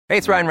Hey,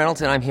 it's Ryan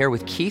Reynolds, and I'm here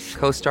with Keith,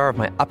 co-star of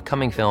my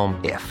upcoming film,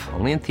 If,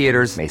 only in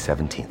theaters May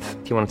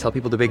 17th. Do you want to tell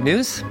people the big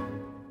news?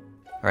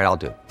 All right, I'll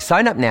do it.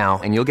 Sign up now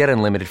and you'll get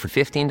unlimited for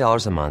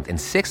 $15 a month and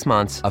 6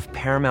 months of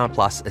Paramount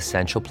Plus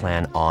Essential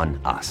Plan on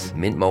us.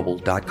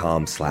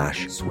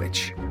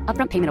 MintMobile.com/switch.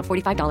 Upfront payment of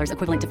 $45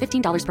 equivalent to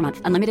 $15 per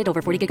month. Unlimited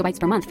over 40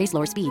 gigabytes per month. Face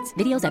lower speeds.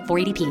 Videos at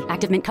 480p.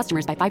 Active Mint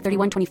customers by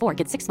 531.24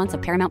 get 6 months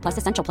of Paramount Plus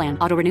Essential Plan.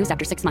 Auto renews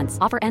after 6 months.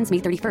 Offer ends May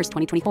 31st,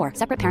 2024.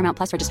 Separate Paramount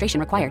Plus registration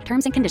required.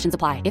 Terms and conditions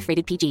apply if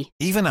rated PG.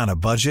 Even on a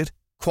budget,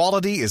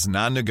 quality is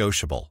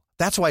non-negotiable.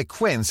 That's why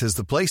Quince is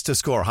the place to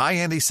score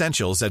high-end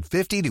essentials at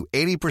 50 to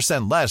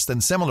 80% less than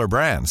similar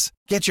brands.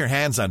 Get your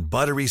hands on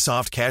buttery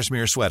soft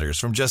cashmere sweaters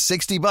from just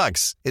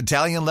 $60,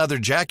 Italian leather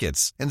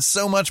jackets, and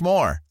so much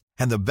more.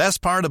 And the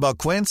best part about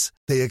Quince,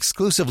 they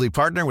exclusively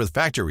partner with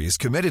factories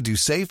committed to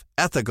safe,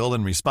 ethical,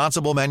 and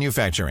responsible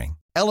manufacturing.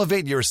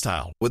 Elevate your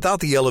style without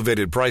the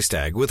elevated price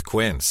tag with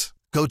Quince.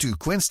 Go to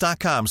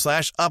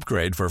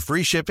quince.com/upgrade for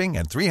free shipping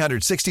and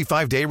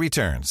 365-day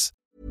returns.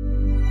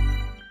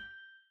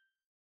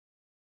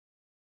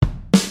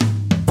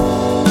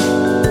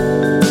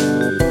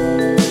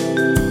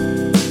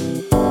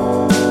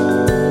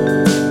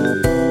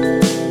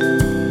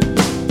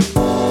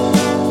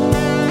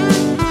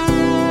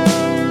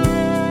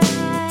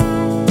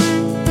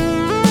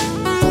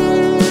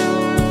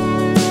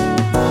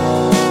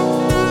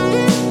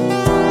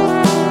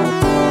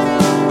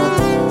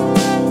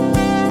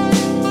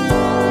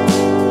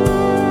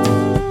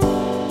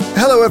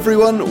 Hello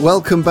everyone,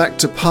 welcome back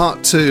to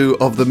part 2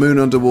 of The Moon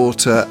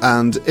Underwater,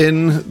 and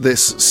in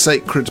this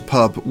sacred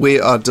pub we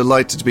are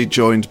delighted to be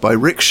joined by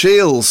Rick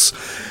Shiels,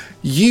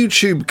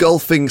 YouTube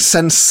golfing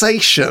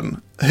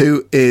sensation,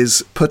 who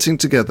is putting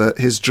together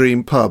his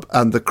dream pub.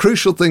 And the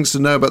crucial things to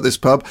know about this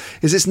pub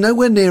is it's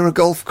nowhere near a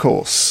golf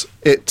course.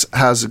 It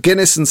has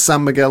Guinness and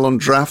San Miguel on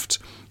draft,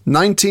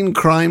 19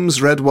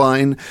 crimes, red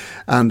wine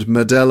and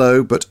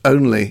Modelo, but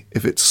only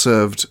if it's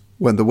served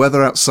when the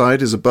weather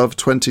outside is above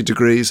 20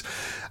 degrees.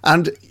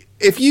 And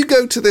if you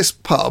go to this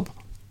pub,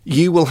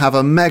 you will have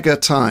a mega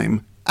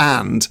time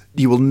and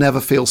you will never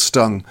feel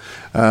stung.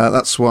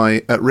 That's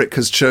why Rick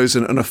has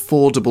chosen an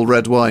affordable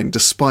red wine,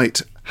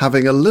 despite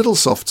having a little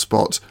soft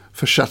spot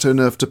for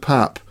Chateauneuf du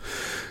Pape.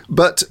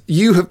 But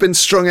you have been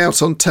strung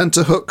out on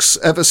tenterhooks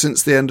ever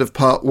since the end of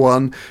part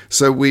 1,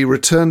 so we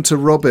return to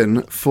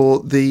Robin for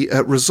the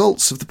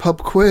results of the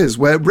pub quiz,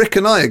 where Rick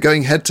and I are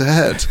going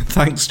head-to-head.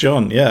 Thanks,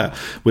 John. Yeah,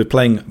 we're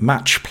playing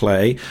match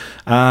play,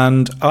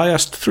 and I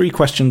asked 3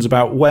 questions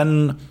about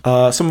when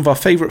some of our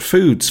favourite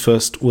foods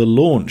first were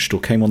launched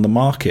or came on the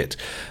market.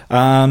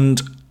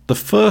 And the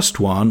first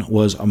one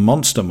was a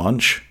Monster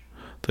Munch,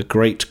 the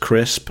Great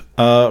Crisp.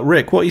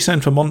 Rick, what are you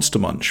saying for Monster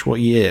Munch? What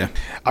year?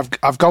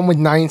 I've gone with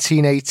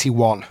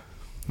 1981.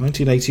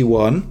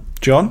 1981.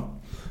 John?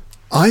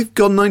 I've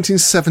gone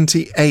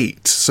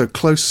 1978, so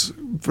close,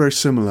 very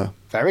similar.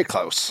 Very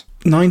close.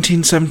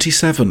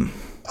 1977.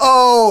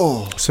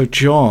 Oh! So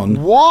John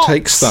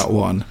takes that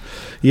one.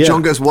 Yeah.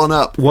 John goes 1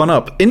 up. 1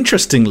 up.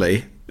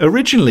 Interestingly,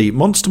 originally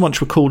Monster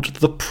Munch were called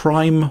the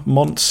Prime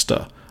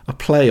Monster, a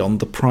play on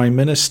the Prime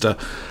Minister.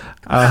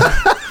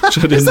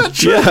 Is that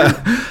true? Yeah,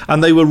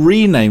 and they were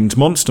renamed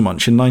Monster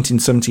Munch in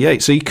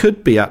 1978. So you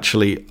could be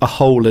actually a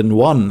hole in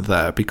one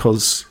there,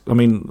 because I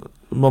mean,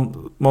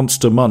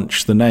 Monster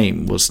Munch, the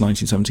name was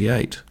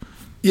 1978.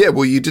 Yeah,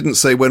 well, you didn't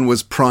say when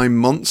was Prime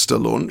Monster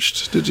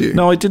launched, did you?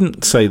 No, I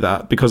didn't say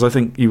that because I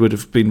think you would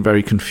have been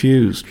very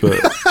confused. But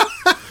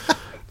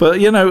but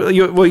you know,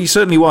 you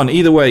certainly won.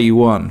 Either way, you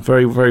won.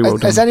 Very, very well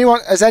done. Has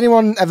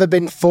anyone ever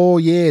been 4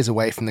 years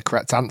away from the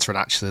correct answer and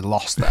actually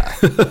lost there?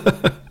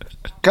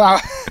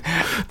 That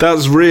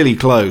was really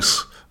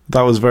close.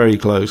 That was very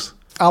close.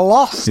 I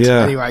lost.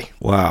 Yeah. Anyway.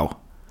 Wow.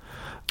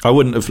 I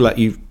wouldn't have let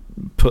you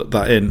put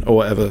that in or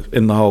whatever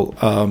in the hole.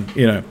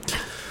 You know,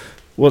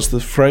 what's the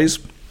phrase?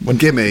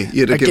 Gimme.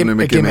 You'd have given him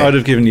a gimme. I'd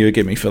have given you a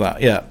gimme for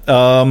that, yeah.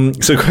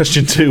 So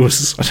question 2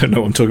 was, I don't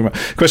know what I'm talking about.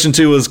 Question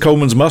 2 was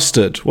Coleman's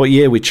Mustard. What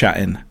year we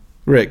chatting?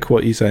 Rick,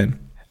 what are you saying?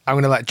 I'm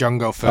going to let John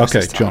go first.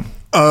 Okay, John.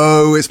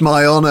 Oh, it's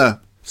my honour.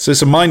 So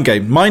it's a mind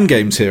game. Mind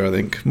games here, I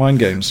think. Mind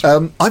games.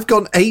 I've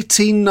gone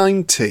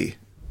 1890.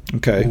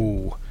 Okay.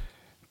 Ooh,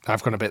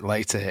 I've gone a bit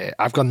later here.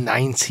 I've gone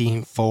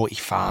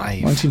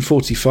 1945.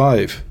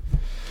 1945.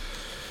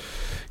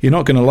 You're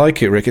not going to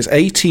like it, Rick. It's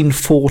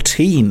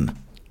 1814.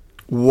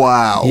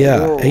 Wow. Yeah,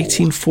 Whoa.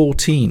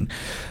 1814.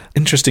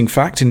 Interesting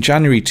fact, in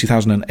January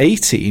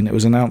 2018, it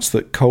was announced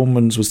that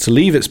Coleman's was to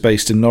leave its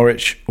base in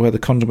Norwich, where the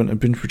condiment had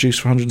been produced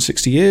for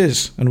 160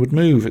 years, and would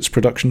move its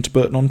production to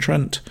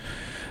Burton-on-Trent.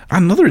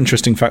 Another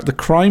interesting fact, the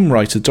crime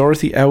writer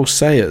Dorothy L.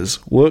 Sayers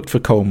worked for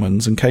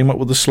Coleman's and came up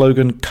with the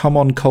slogan, "Come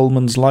on,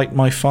 Coleman's, light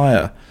my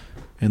fire,"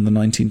 in the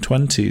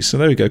 1920s. So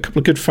there we go. A couple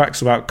of good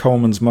facts about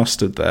Coleman's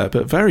mustard there,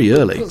 but very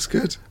early. That's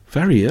good.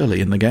 Very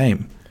early in the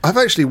game. I've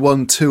actually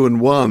won 2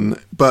 and 1,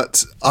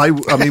 but I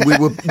mean, we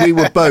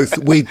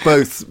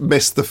both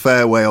missed the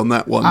fairway on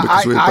that one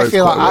because we were both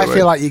I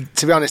feel like you,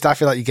 to be honest, I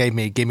feel like you gave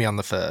me a gimme on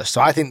the first.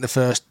 So I think the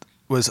first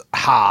was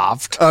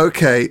halved.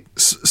 Okay,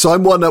 so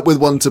I'm 1 up with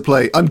 1 to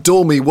play. I'm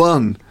Dormy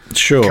 1.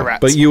 Sure,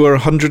 Correct. but you were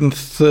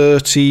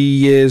 130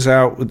 years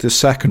out with the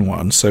second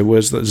one. So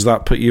does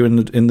that put you in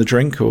the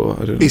drink, or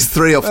I don't know? He's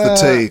 3 off the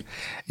tee.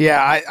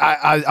 Yeah,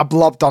 I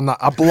blobbed on that.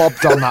 I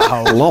blobbed on that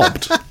hole.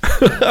 Lobbed.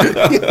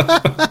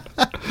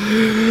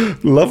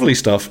 Lovely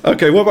stuff.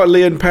 Okay, what about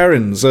Leon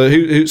Perrins?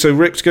 So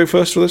Rick, to go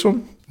first for this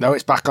one? No,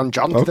 it's back on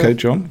John. Okay,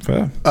 John,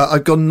 fair.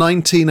 I've gone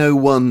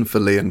 1901 for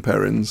Leon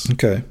Perrins.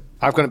 Okay.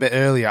 I've gone a bit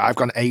earlier. I've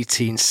gone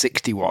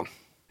 1861.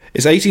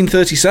 It's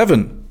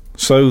 1837.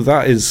 So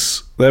that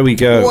is, there we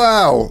go.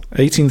 Wow.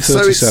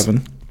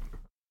 1837.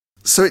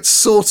 So it's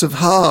sort of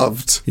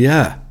halved.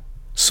 Yeah.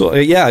 So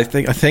yeah, I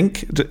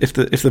think if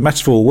the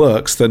metaphor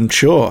works, then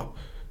sure,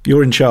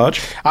 you're in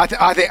charge. I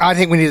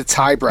think we need a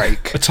tie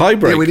break. A tie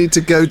break. Yeah, we need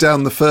to go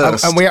down the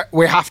first. And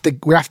we have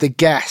to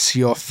guess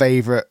your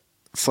favourite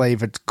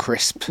flavoured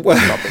crisp. Well,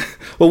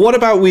 what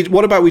about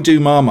we do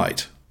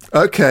Marmite?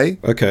 Okay.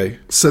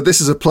 So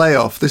this is a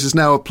playoff. This is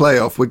now a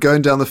playoff. We're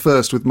going down the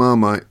first with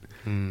Marmite.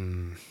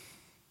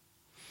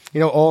 You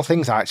know, all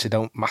things I actually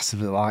don't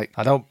massively like.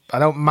 I don't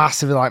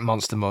massively like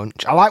Monster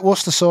Munch. I like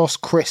Worcester Sauce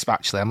Crisp,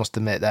 actually. I must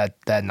admit,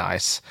 they're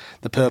nice.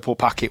 The purple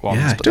packet ones.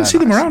 Yeah, but don't see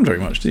them nice. around very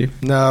much, do you?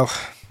 No.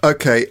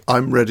 Okay,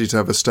 I'm ready to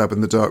have a stab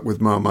in the dark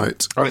with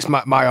Marmite. Oh, it's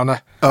my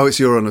honour. Oh, it's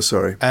your honour,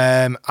 sorry.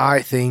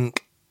 I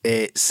think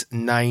it's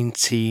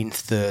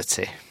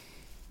 1930.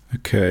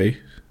 Okay.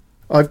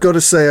 I've got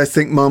to say, I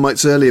think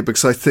Marmite's earlier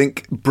because I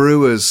think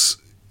Brewers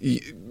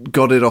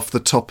got it off the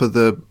top of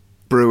the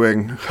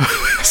brewing.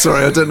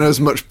 Sorry, I don't know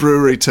as much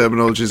brewery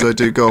terminology as I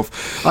do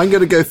golf. I'm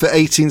going to go for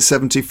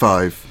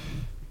 1875.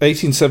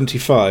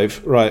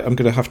 1875. Right, I'm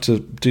going to have to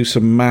do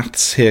some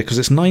maths here because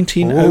it's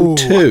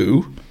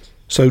 1902. Oh.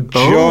 So,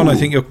 John, I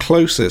think you're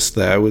closest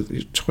there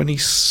with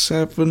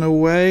 27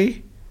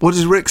 away. What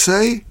did Rick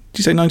say? Did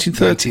you say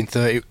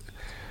 1930?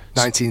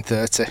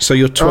 1930. So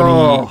you're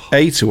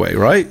 28 away,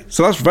 right?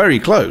 So that's very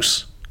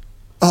close.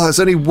 Oh, there's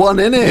only one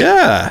in it.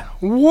 Yeah.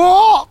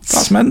 What?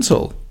 That's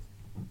mental.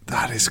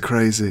 That is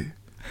crazy.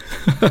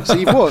 So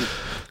you've won.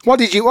 What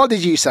did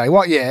you say?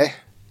 What year?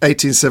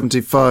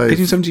 1875.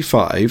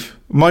 1875.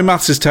 My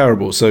maths is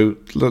terrible, so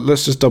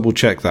let's just double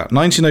check that.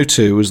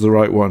 1902 is the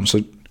right one. So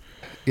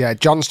yeah,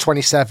 John's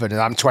 27 and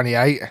I'm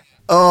 28.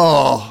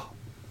 Oh,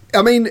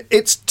 I mean,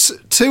 it's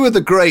two of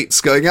the greats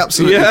going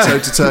absolutely toe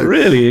to toe.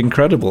 Really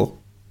incredible.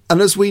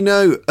 And as we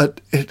know,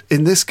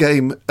 in this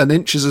game, an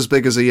inch is as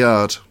big as a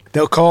yard.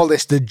 They'll call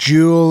this the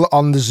duel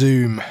on the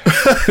Zoom.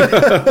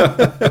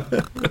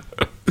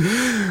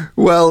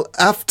 Well,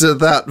 after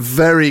that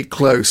very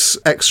close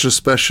extra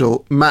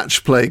special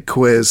match play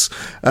quiz,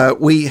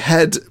 we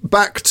head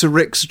back to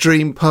Rick's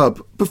dream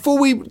pub. Before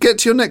we get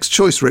to your next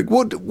choice, Rick,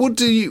 what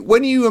do you,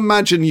 when you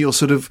imagine you're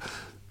sort of,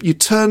 you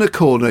turn a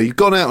corner, you've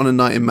gone out on a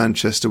night in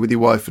Manchester with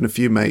your wife and a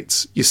few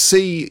mates, you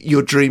see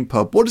your dream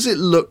pub, what does it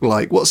look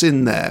like? What's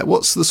in there?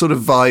 What's the sort of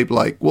vibe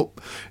like? What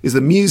is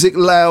the music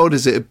loud?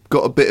 Is it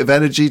got a bit of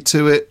energy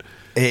to it?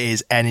 It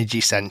is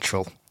energy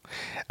central.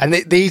 And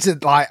these are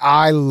like,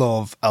 I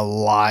love a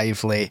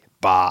lively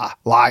bar.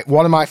 Like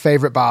one of my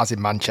favourite bars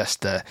in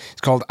Manchester,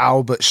 it's called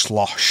Albert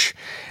Slosh.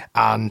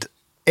 And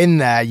in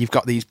there, you've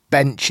got these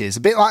benches,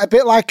 a bit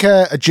like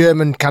a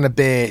German kind of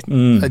beer,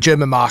 a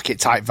German market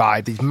type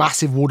vibe. These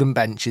massive wooden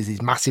benches,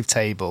 these massive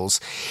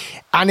tables.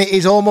 And it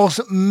is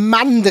almost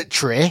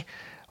mandatory.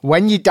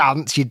 When you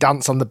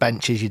dance on the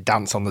benches, you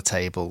dance on the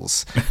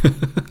tables.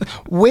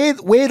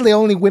 Weirdly,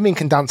 only women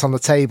can dance on the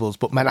tables,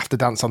 but men have to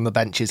dance on the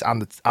benches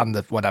and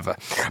the whatever.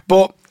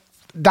 But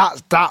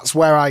that's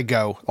where I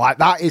go. Like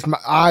that is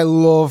I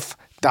love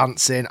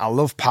dancing. I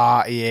love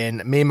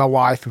partying. Me and my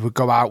wife, if we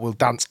go out, we'll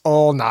dance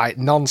all night,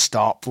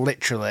 non-stop,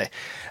 literally.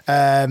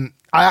 I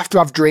have to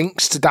have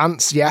drinks to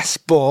dance, yes,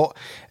 but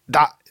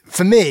that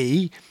for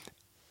me,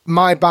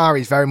 my bar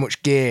is very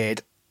much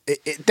geared.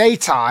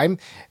 Daytime,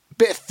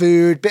 bit of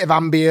food, bit of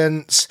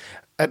ambience,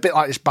 a bit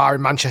like this bar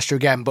in Manchester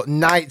again, but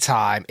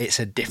nighttime, it's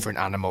a different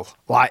animal.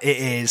 Like it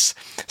is.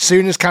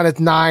 Soon as kind of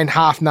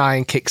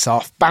 9:30 kicks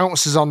off,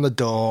 bouncers on the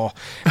door,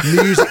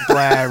 music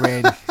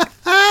blaring,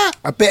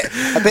 a bit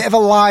of a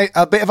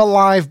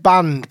live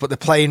band, but they're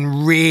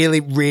playing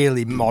really,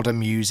 really modern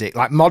music,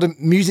 like modern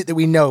music that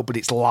we know, but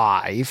it's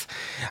live.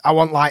 I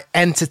want like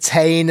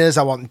entertainers,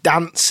 I want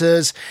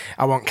dancers,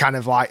 I want kind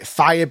of like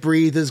fire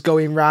breathers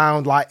going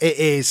round. Like it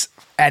is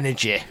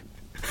energy.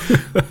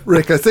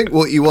 Rick, I think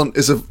what you want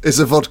is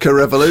a vodka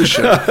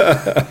revolution.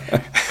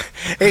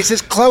 It's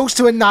as close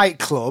to a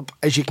nightclub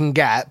as you can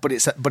get, but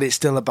it's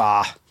still a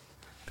bar.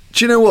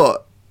 Do you know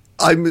what?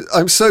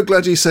 I'm so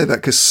glad you say that,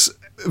 because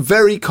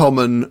very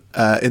common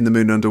in the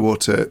Moon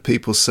Underwater,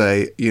 people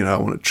say, you know, I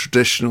want a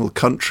traditional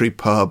country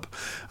pub.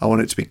 I want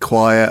it to be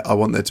quiet. I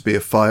want there to be a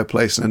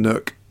fireplace and a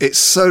nook. It's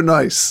so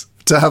nice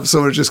to have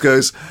someone who just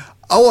goes,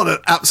 I want an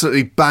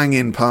absolutely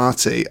banging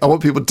party. I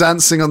want people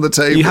dancing on the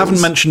tables. You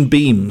haven't mentioned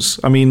beams.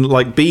 I mean,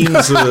 like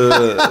beams.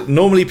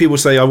 Normally, people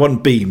say, "I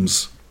want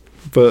beams,"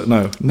 but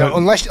no.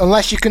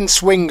 Unless you can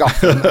swing off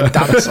them and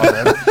dance on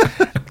them.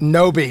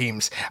 No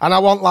beams. And I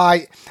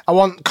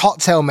want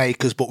cocktail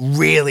makers, but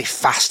really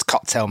fast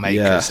cocktail makers.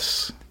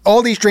 Yes.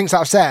 all these drinks that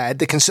I've said,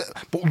 they can,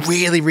 but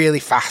really, really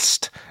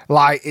fast.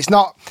 Like, it's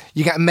not,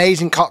 you get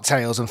amazing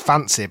cocktails and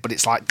fancy, but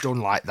it's like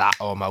done like that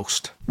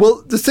almost.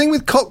 Well, the thing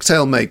with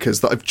cocktail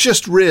makers that I've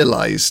just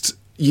realised,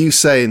 you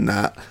saying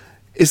that,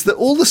 is that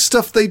all the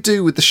stuff they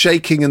do with the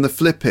shaking and the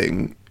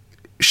flipping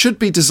should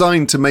be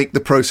designed to make the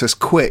process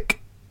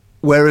quick.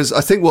 Whereas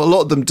I think what a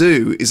lot of them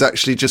do is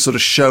actually just sort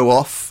of show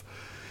off.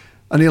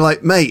 And you're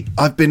like, mate,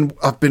 I've been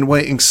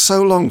waiting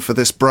so long for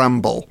this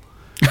bramble.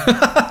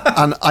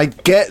 And I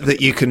get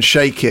that you can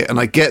shake it, and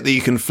I get that you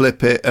can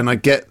flip it, and I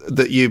get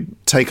that you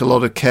take a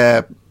lot of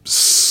care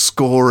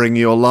scoring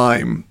your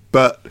lime.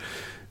 But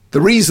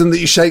the reason that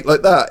you shake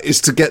like that is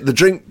to get the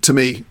drink to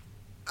me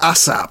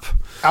ASAP.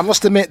 I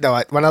must admit,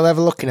 though, when I ever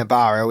look in a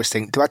bar, I always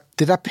think,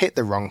 did I pick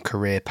the wrong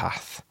career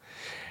path?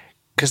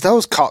 Because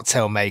those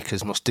cocktail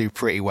makers must do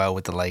pretty well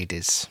with the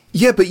ladies.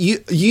 Yeah, but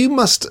you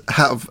must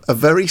have a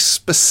very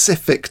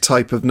specific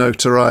type of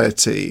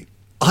notoriety.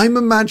 I'm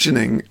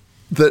imagining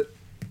that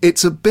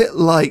it's a bit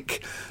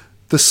like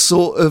the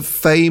sort of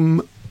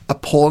fame a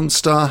porn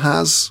star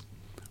has,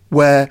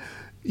 where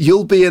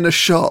you'll be in a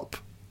shop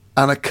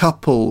and a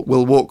couple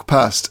will walk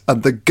past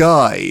and the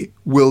guy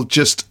will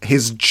just,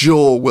 his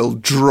jaw will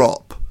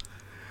drop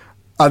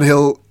and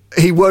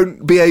he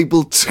won't be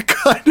able to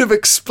kind of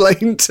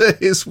explain to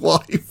his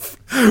wife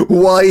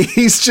why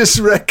he's just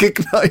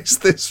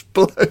recognised this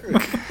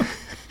bloke.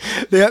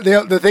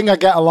 The thing I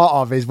get a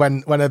lot of is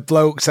when a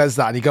bloke says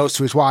that and he goes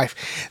to his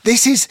wife,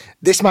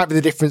 this might be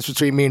the difference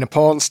between me and a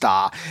porn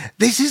star.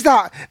 This is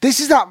that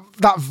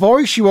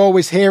voice you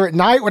always hear at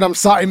night when I'm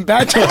sat in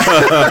bed.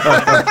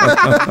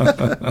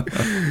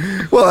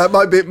 Well,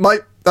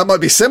 that might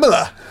be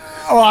similar.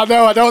 Oh, I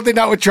know. I don't think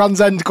that would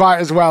transcend quite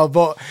as well,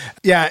 but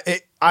yeah,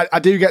 I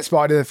do get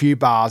spotted in a few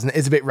bars, and it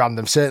is a bit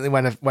random. Certainly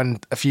when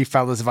a few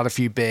fellas have had a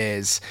few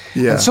beers,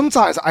 yeah. And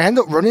sometimes I end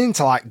up running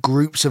into like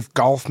groups of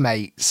golf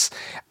mates,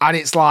 and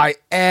it's like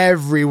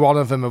every one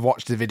of them have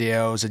watched the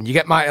videos, and you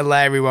get my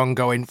hilarious one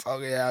going,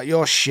 "Fuck yeah,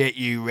 you're shit,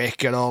 you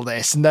Rick," and all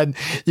this, and then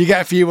you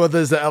get a few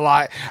others that are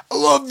like, "I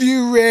love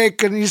you,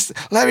 Rick," and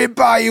let me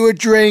buy you a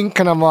drink,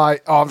 and I'm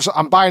like, "Oh,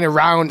 I'm buying a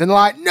round," and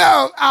like,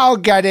 "No, I'll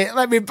get it.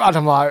 Let me," and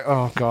I'm like,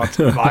 "Oh god,"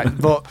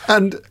 but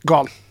and go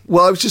on.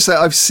 Well, I was just saying,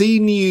 I've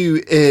seen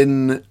you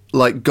in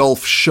like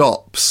golf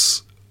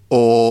shops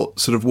or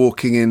sort of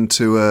walking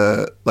into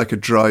a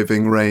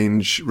driving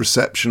range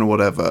reception or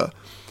whatever.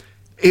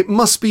 It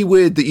must be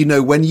weird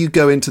that, when you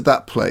go into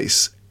that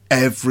place,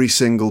 every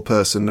single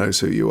person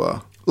knows who you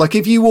are. Like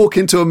if you walk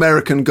into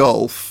American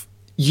Golf,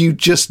 you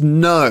just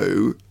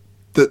know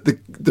that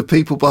the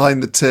people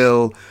behind the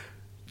till,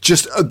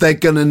 they're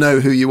going to know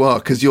who you are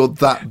because you're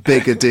that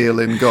big a deal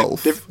in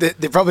golf.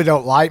 They probably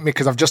don't like me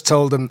because I've just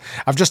told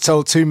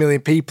 2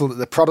 million people that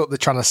the product they're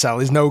trying to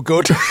sell is no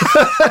good.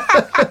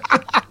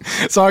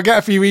 So I get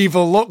a few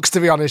evil looks,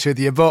 to be honest with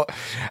you. But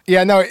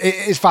yeah, no, it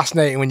is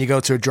fascinating when you go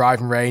to a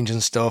driving range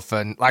and stuff.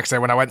 And like I say,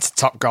 when I went to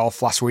Top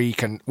Golf last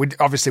week, and we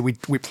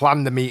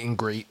planned the meet and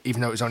greet, even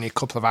though it was only a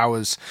couple of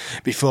hours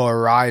before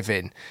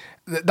arriving.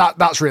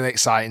 That's really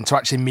exciting to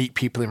actually meet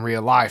people in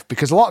real life,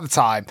 because a lot of the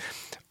time,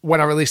 when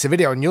I release a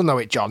video, and you'll know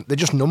it, John, they're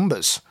just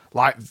numbers.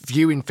 Like,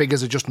 viewing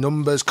figures are just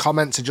numbers,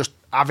 comments are just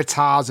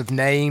avatars of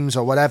names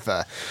or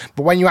whatever.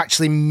 But when you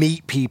actually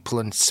meet people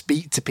and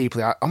speak to people,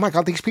 you're like, oh my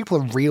God, these people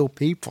are real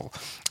people.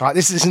 Like,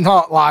 this is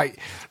not like,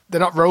 they're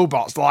not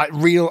robots, they're like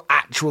real,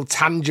 actual,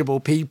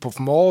 tangible people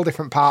from all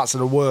different parts of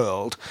the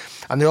world.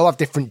 And they all have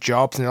different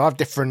jobs, and they all have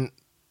different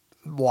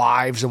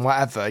lives and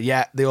whatever,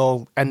 yet they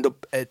all end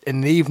up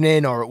in the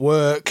evening or at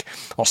work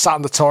or sat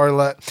on the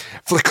toilet,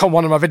 flick on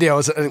one of my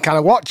videos and kind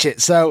of watch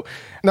it. So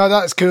no,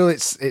 that's cool.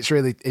 It's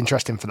really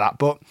interesting for that.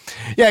 But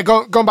yeah,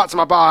 going back to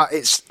my bar,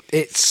 it's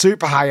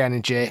super high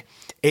energy.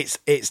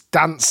 It's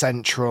dance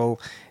central.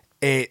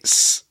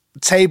 It's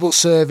table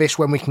service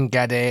when we can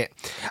get it.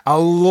 I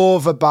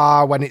love a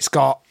bar when it's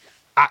got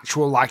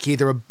actual, like,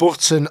 either a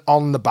button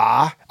on the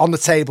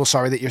table,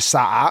 that you're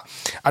sat at,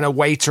 and a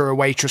waiter or a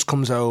waitress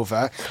comes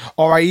over.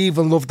 Or I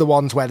even love the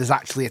ones where there's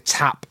actually a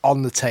tap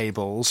on the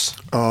tables.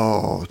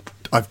 Oh,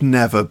 I've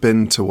never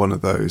been to one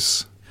of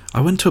those.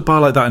 I went to a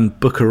bar like that in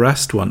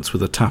Bucharest once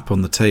with a tap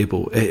on the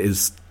table. It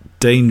is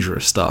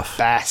dangerous stuff.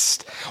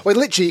 Best. Well,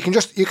 literally,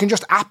 you can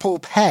just Apple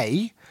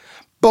Pay,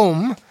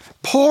 boom,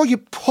 pour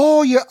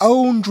your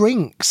own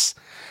drinks.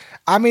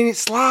 I mean,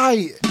 it's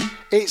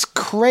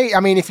great. I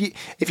mean, if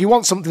you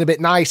want something a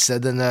bit nicer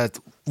than a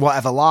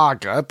whatever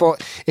lager,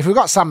 but if we've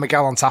got San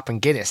Miguel on tap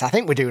and Guinness, I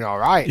think we're doing all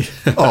right.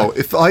 Oh,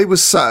 if I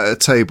was sat at a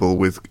table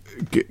with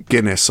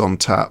Guinness on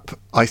tap,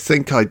 I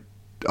think I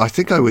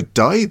would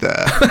die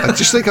there. I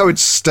just think I would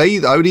stay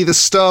there. I would either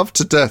starve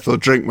to death or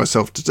drink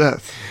myself to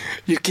death.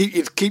 You'd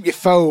keep your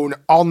phone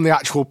on the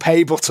actual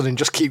pay button and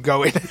just keep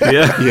going.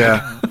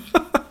 Yeah.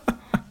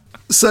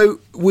 So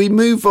we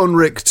move on,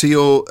 Rick, to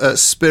your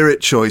spirit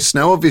choice.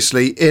 Now,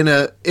 obviously, in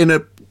a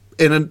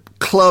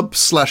club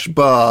 /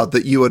 bar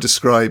that you are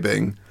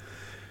describing,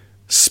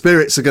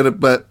 spirits are going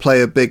to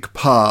play a big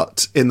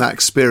part in that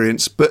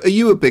experience. But are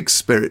you a big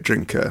spirit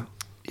drinker?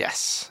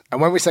 Yes.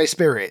 And when we say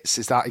spirits,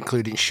 is that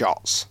including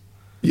shots?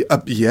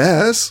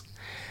 Yes.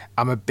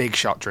 I'm a big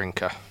shot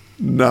drinker.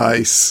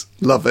 Nice.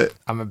 Love it.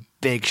 I'm a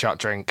big shot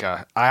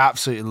drinker. I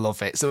absolutely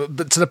love it. So,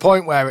 but to the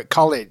point where at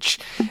college,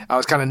 I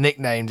was kind of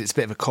nicknamed, it's a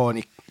bit of a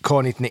corny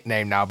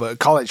nickname now, but at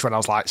college when I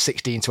was like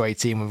 16 to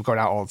 18, we were going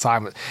out all the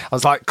time, I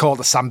was like called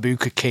the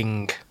Sambuca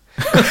King.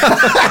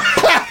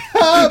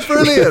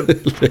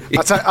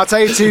 Brilliant. I'll tell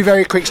you two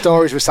very quick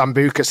stories with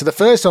Sambuca. So the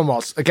first one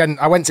was, again,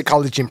 I went to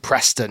college in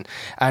Preston,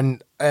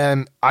 and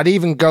I'd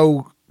even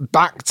go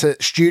back to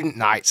student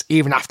nights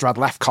even after I'd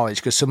left college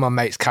because some of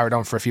my mates carried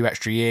on for a few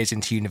extra years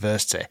into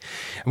university.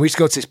 And we used to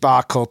go to this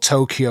bar called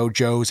Tokyo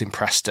Joe's in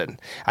Preston,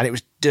 and it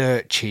was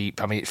dirt cheap.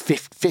 I mean, it's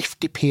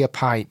 50p a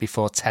pint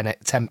before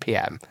 10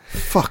 p.m.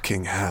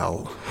 Fucking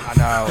hell. I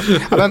know.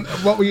 And then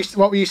what we used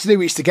to do,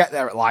 we used to get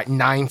there at like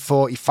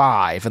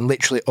 9:45 and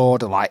literally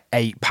order like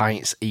 8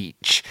 pints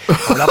each.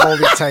 And have all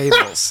these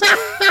tables.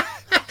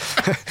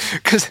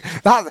 Because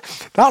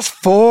that's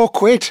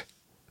 £4.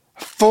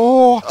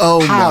 £4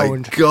 Oh my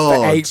God.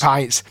 for 8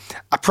 pints.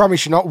 I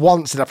promise you, not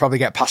once did I probably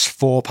get past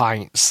 4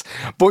 pints.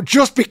 But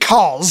just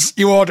because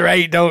you order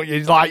 8, don't you?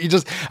 Like, you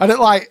just, and it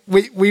like,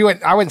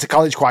 I went to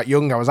college quite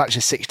young. I was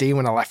actually 16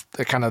 when I left.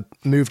 I kind of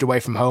moved away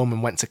from home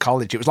and went to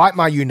college. It was like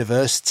my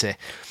university.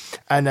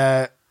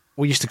 And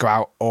we used to go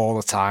out all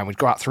the time. We'd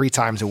go out 3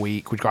 times a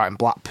week. We'd go out in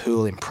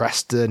Blackpool, in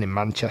Preston, in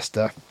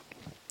Manchester.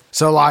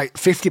 So like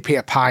 50p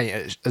a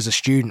pint as a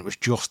student was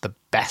just the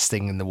best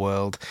thing in the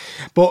world.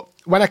 But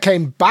when I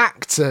came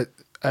back to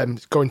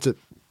going to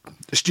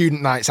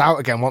student nights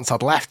out again once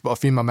I'd left, but a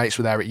few of my mates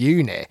were there at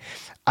uni,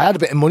 I had a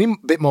bit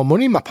more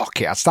money in my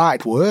pocket. I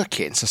started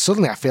working, so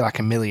suddenly I feel like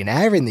a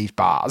millionaire in these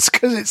bars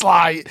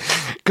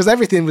because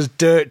everything was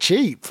dirt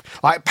cheap,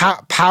 like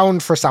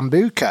pound for a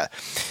Sambuca.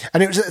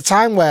 And it was at the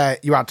time where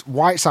you had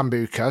white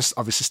Sambucas,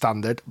 obviously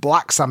standard,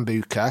 black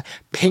Sambuca,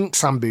 pink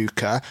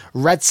Sambuca,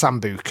 red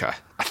Sambuca.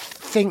 I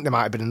think there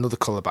might have been another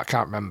colour, but I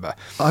can't remember.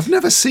 I've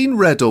never seen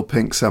red or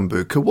pink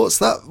Sambuca. What's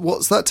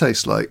that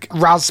taste like?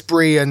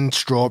 Raspberry and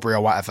strawberry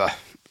or whatever.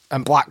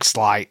 And black's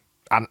like,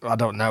 I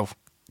don't know,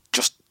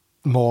 just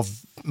more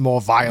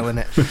vile in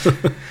it.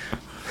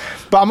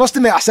 But I must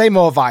admit, I say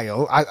more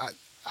vile.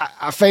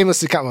 I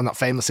famously, well, not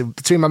famously,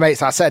 between my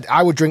mates, I said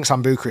I would drink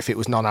Sambuca if it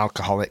was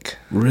non-alcoholic.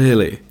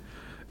 Really?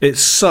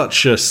 It's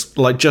such a,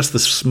 like, just the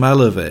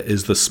smell of it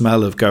is the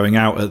smell of going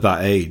out at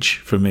that age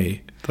for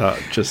me. So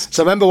I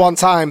remember one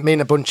time, me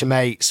and a bunch of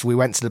mates, we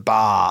went to the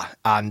bar,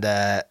 and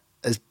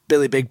as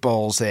Billy Big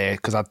Balls here,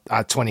 because I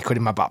had 20 quid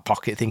in my back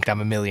pocket thinking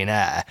I'm a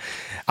millionaire.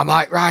 I'm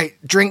like, right,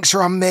 drinks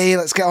are on me,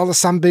 let's get all the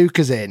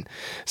Sambucas in.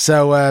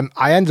 So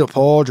I ended up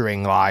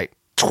ordering like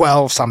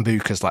 12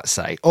 Sambucas, let's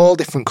say, all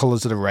different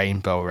colours of the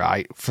rainbow,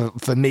 right?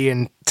 For me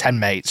and 10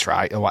 mates,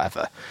 right? Or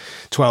whatever.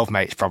 12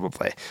 mates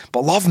probably. But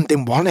a lot of them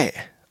didn't want it.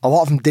 A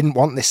lot of them didn't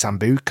want this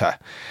Sambuca.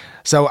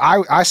 So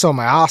I saw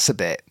my arse a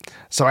bit.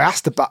 So I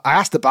asked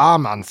the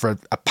barman for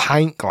a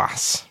pint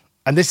glass.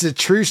 And this is a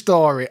true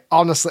story,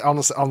 honestly,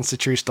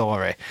 true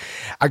story.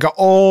 I got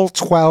all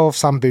 12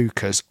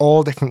 Sambucas,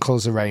 all different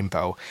colours of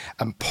rainbow,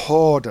 and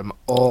poured them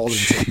all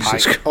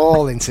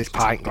into this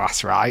pint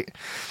glass, right?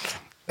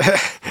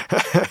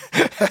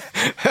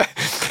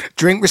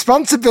 Drink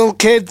responsible,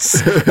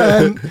 kids.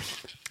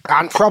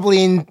 And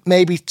probably in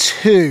maybe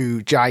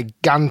 2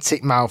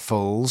 gigantic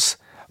mouthfuls,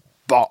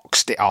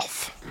 boxed it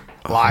off.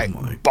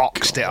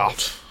 Boxed it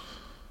off.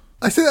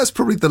 I think that's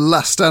probably the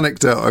last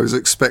anecdote I was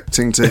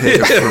expecting to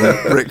hear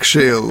from Rick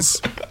Shiels.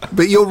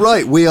 But you're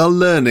right, we are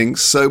learning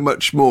so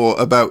much more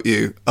about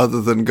you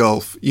other than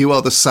golf. You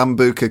are the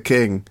Sambuca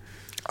King.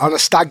 On a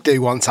stag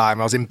do one time,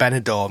 I was in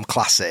Benidorm,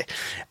 classy,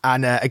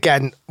 and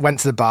again went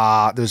to the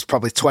bar. There was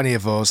probably 20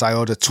 of us. I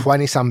ordered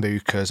 20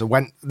 Sambucas.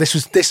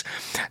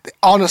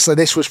 Honestly,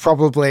 this was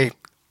probably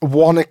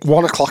 1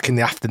 o'clock in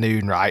the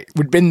afternoon, right?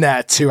 We'd been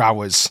there 2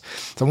 hours.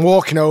 So I'm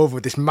walking over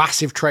with this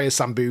massive tray of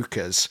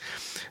Sambucas.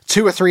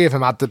 2 or 3 of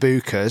them had the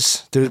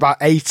bucas. There was about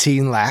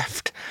 18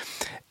 left.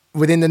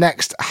 Within the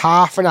next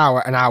half an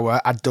hour,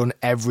 I'd done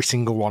every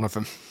single one of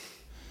them.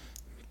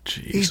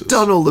 Jesus. He's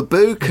done all the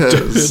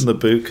bucas. The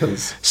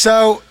bucas.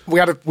 So we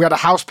had a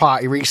house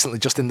party recently,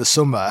 just in the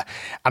summer,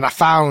 and I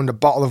found a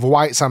bottle of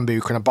white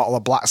Sambuca and a bottle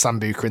of black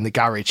Sambuca in the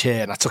garage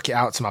here, and I took it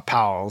out to my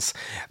pals.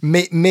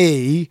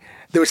 Me,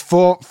 there was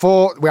four.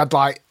 We had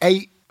like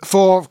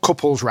 4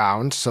 couples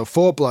round, so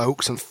 4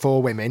 blokes and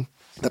 4 women,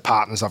 the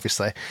partners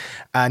obviously,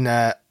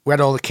 and we had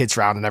all the kids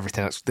round and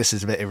everything. This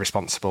is a bit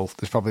irresponsible.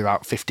 There's probably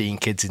about 15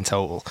 kids in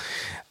total.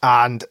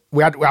 And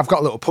I've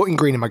got a little putting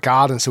green in my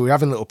garden, so we were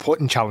having little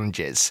putting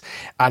challenges.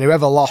 And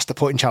whoever lost the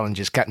putting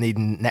challenges kept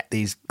needing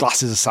these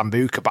glasses of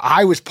Sambuca. But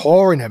I was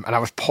pouring them, and I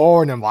was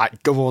pouring them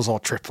like doubles or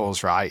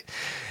triples, right?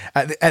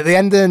 At the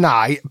end of the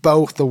night,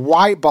 both the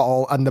white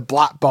bottle and the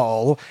black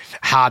bottle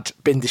had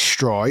been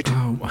destroyed.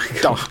 Oh my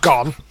God.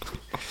 Gone.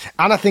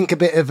 And I think a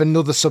bit of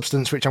another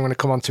substance, which I'm going to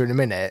come on to in a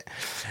minute.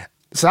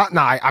 So that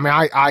night, I mean,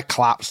 I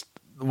collapsed,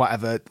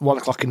 1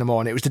 o'clock in the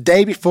morning. It was the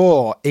day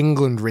before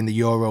England were in the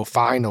Euro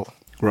final.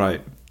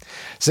 Right.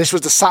 So this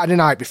was the Saturday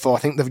night before. I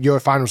think the Euro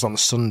final was on the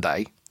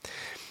Sunday.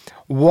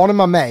 one of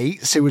my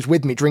mates who was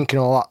with me drinking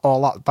all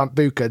that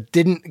Sambuca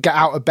didn't get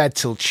out of bed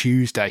till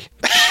Tuesday.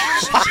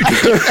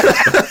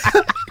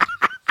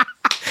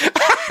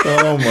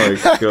 Oh my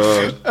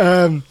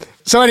god.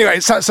 So anyway,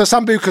 so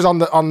Sambuca's on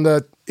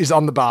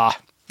the bar.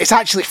 It's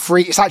actually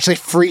free. It's actually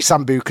free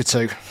Sambuca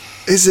too.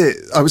 Is it?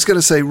 I was going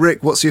to say,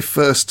 Rick, what's your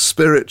first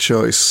spirit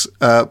choice?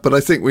 But I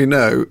think we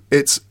know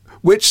it's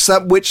which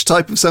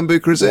type of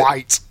Sambuca is it?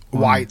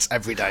 White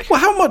every day. Well,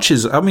 how much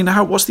is?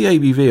 What's the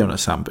ABV on a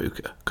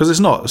Sambuca? Because it's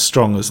not as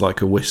strong as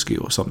like a whiskey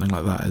or something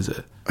like that, is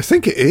it? I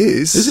think it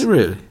is. Is it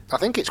really? I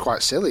think it's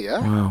quite silly. Yeah.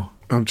 Wow.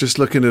 I'm just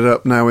looking it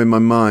up now in my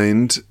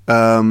mind.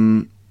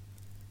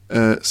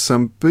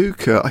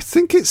 Sambuca. I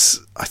think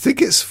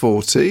it's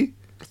 40.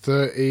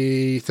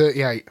 30,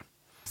 38.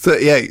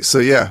 38. So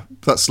yeah,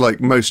 that's like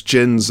most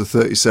gins are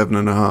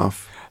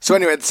 37.5. So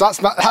anyway,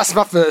 that's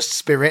my first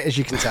spirit, as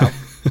you can tell.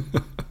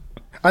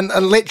 and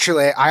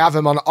literally, I have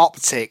them on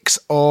optics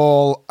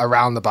all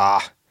around the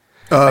bar.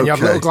 Okay. And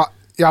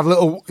you have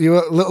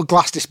little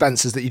glass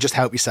dispensers that you just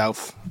help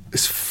yourself.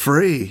 It's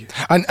free.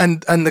 And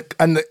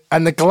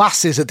the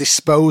glasses are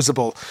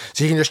disposable,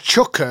 so you can just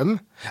chuck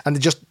them, and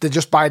they're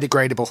just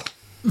biodegradable.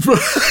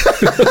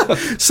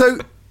 So,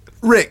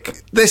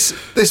 Rick,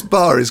 this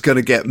bar is going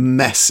to get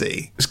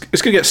messy. It's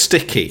going to get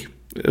sticky.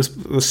 It's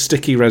the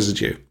sticky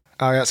residue.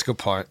 Oh, yeah, that's a good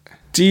point.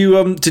 Do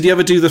you did you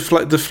ever do the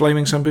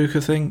flaming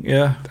Sambuca thing?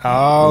 Yeah.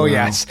 Oh, wow.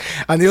 Yes.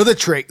 And the other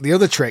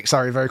trick,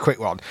 sorry, very quick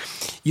one.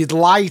 You'd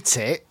light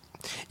it,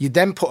 you'd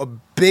then put a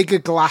bigger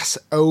glass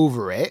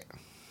over it,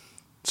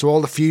 so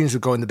all the fumes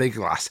would go in the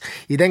bigger glass.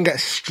 You then get a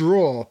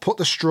straw, put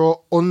the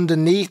straw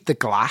underneath the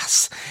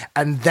glass,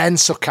 and then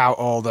suck out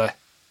all the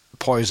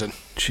poison.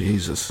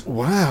 Jesus.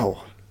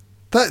 Wow.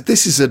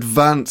 This is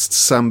advanced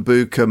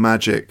Sambuca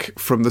magic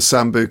from the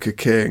Sambuca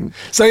King.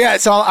 So yeah,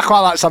 I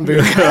quite like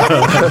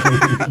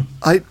Sambuca.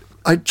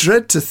 I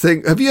dread to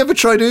think. Have you ever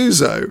tried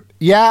ouzo?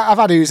 Yeah, I've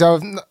had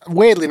ouzo.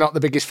 Weirdly, not the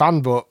biggest fan,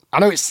 but I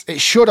know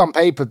it should on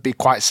paper be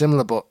quite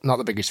similar, but not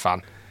the biggest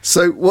fan.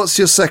 So, what's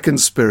your second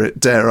spirit?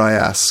 Dare I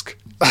ask?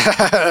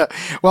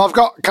 Well, I've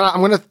got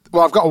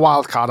a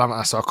wild card, haven't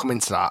I? So I'll come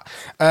into that.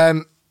 A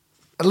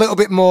little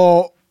bit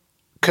more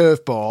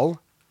curveball.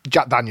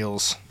 Jack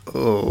Daniels.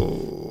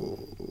 Oh.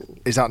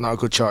 Is that not a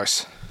good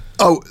choice?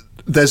 Oh,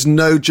 there's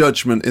no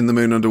judgment in the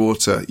Moon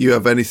Underwater. You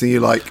have anything you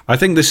like. I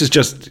think this is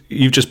just,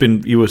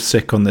 you were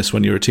sick on this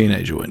when you were a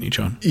teenager, weren't you,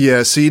 John?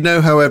 Yeah, so you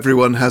know how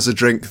everyone has a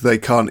drink they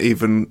can't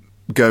even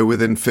go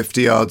within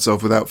 50 yards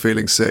of without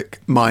feeling sick.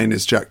 Mine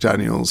is Jack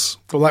Daniels.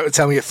 Well, that would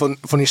tell me a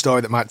funny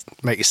story that might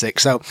make you sick.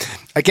 So,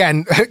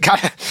 again,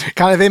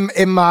 kind of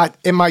in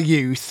my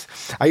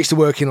youth, I used to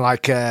work in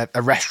like a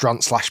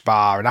restaurant /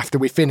 bar, and after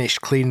we finished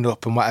cleaning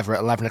up and whatever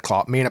at 11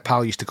 o'clock, me and a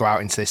pal used to go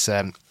out into this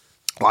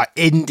like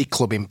indie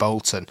club in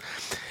Bolton.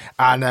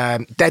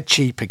 And dead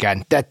cheap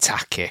again, dead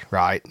tacky,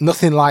 right?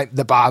 Nothing like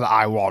the bar that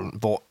I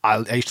want, but I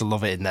used to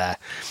love it in there.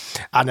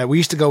 And we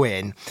used to go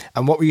in,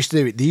 and what we used to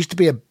do, there used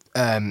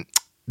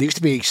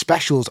to be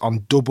specials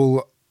on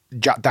double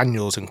Jack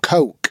Daniels and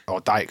Coke,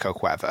 or Diet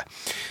Coke, whatever.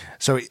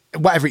 So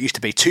whatever it used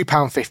to be,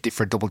 £2.50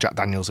 for a double Jack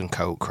Daniels and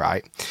Coke,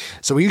 right?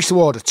 So we used to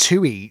order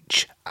 2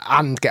 each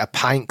and get a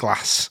pint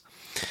glass.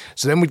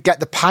 So then we'd get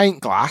the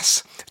pint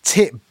glass,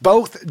 tip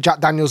both Jack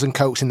Daniels and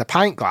Cokes in the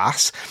pint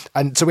glass,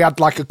 and so we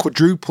had like a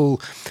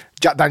quadruple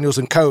Jack Daniels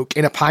and Coke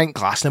in a pint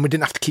glass, and then we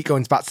didn't have to keep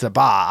going back to the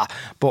bar.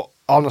 But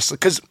honestly,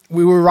 because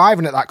we were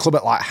arriving at that club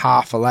at like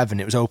 11:30,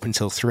 it was open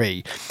till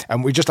 3,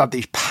 and we just had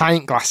these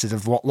pint glasses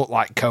of what looked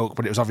like Coke,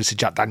 but it was obviously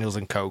Jack Daniels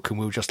and Coke, and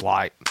we were just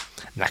like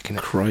necking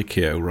it.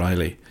 Crikey,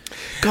 O'Reilly.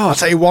 God, I'll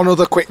tell you one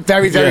other quick,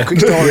 very quick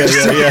story.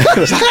 Yeah.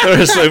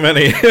 There are so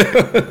many.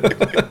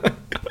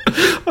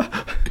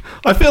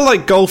 I feel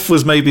like golf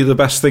was maybe the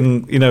best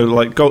thing,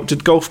 like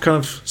did golf kind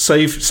of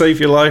save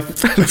your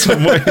life in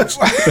some ways?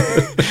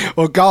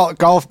 Well,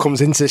 golf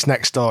comes into this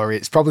next story.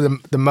 It's probably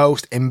the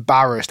most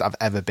embarrassed I've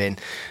ever been.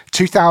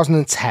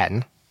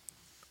 2010.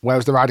 Where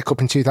was the Ryder Cup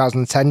in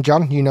 2010,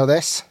 John? You know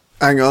this?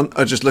 Hang on,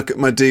 I just look at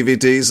my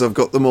DVDs. I've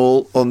got them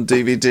all on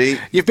DVD.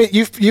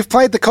 You've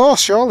played the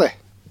course, surely?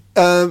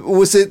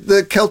 Was it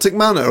the Celtic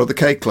Manor or the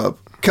K Club?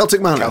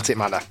 Celtic Manor. Celtic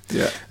Manor.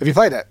 Yeah. Have you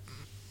played it?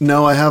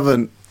 No, I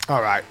haven't.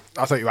 All right,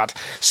 I thought you had.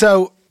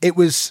 So it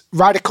was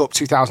Ryder Cup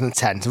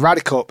 2010. The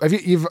Ryder Cup.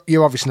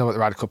 You obviously know what the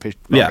Ryder Cup is.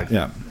 Robin.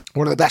 Yeah.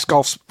 One of the best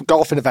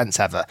golfing events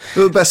ever.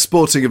 The best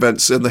sporting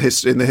events in the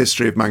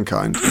history of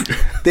mankind.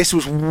 This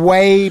was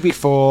way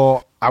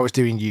before I was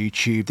doing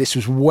YouTube. This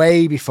was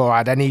way before I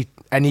had any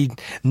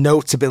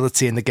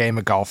notability in the game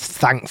of golf.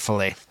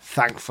 Thankfully.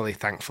 A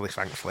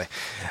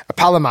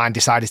pal of mine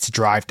decided to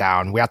drive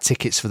down. We had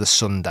tickets for the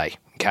Sunday.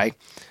 Okay,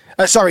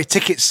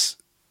 tickets.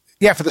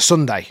 Yeah, for the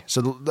Sunday.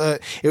 So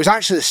it was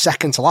actually the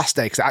second to last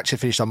day because it actually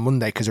finished on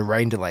Monday because of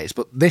rain delays.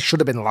 But this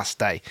should have been the last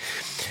day.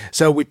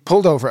 So we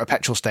pulled over at a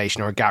petrol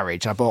station or a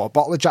garage, and I bought a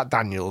bottle of Jack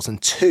Daniels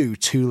and 2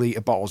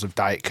 2-litre bottles of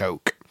Diet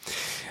Coke.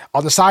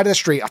 On the side of the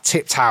street, I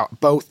tipped out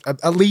both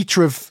a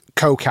litre of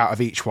Coke out of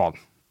each one,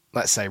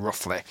 let's say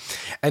roughly,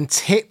 and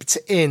tipped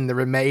in the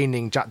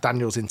remaining Jack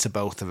Daniels into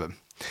both of them.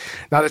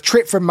 Now, the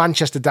trip from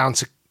Manchester down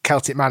to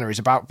Celtic Manor is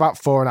about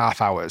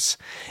 4.5 hours.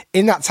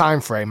 In that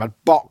time frame, I'd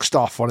boxed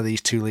off one of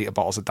these 2-litre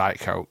bottles of Diet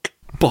Coke.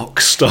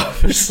 Boxed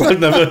off? I've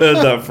never heard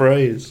that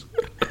phrase.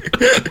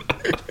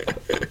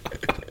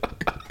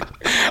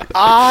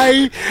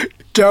 I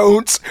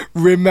don't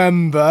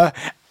remember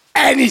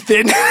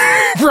anything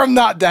from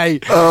that day.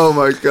 Oh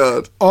my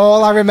God.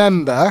 All I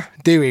remember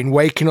doing,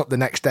 waking up the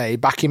next day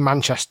back in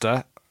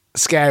Manchester,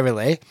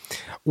 scarily,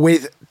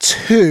 with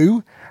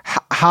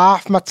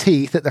half my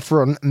teeth at the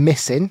front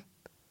missing.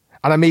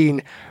 And I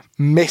mean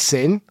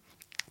missing,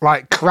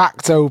 like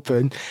cracked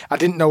open. I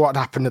didn't know what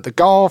happened at the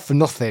golf or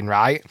nothing,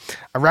 right?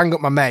 I rang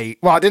up my mate.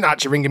 Well, I didn't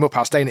actually ring him up. I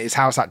was staying at his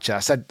house, actually. I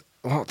said,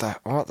 what the,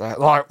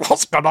 like,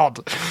 what's going on?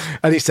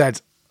 And he said,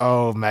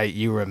 oh, mate,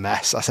 you were a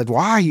mess. I said,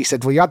 why? He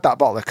said, well, you had that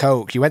bottle of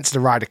Coke. You went to the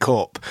Ryder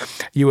Cup.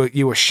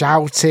 You were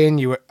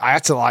shouting. I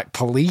had to, like,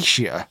 police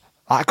you.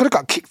 I could have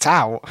got kicked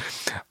out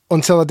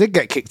until I did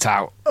get kicked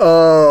out.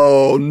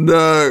 Oh,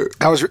 no.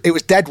 It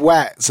was dead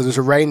wet, so there's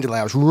a rain delay.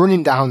 I was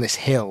running down this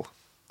hill,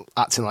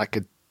 acting like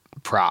a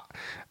prat.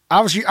 I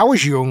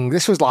was young.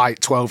 This was like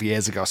 12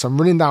 years ago. So I'm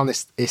running down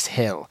this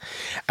hill.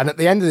 And at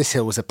the end of this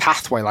hill was a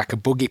pathway, like a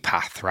buggy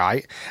path,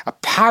 right?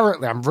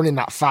 Apparently, I'm running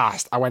that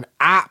fast. I went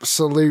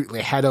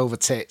absolutely head over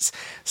tits,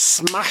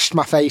 smashed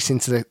my face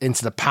into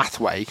the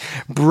pathway,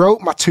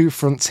 broke my 2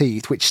 front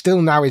teeth, which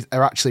still now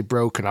are actually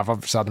broken. I've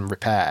obviously had them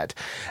repaired.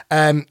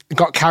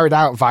 Got carried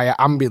out via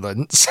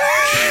ambulance.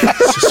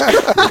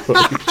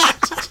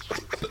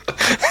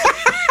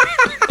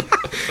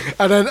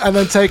 and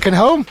then taken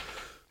home.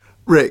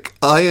 Rick,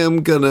 I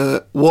am going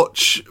to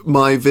watch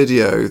my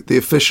video, the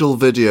official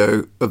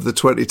video of the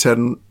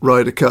 2010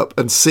 Ryder Cup,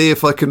 and see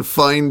if I can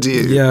find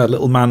you. Yeah, a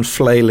little man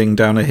flailing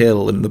down a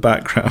hill in the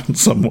background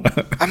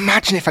somewhere.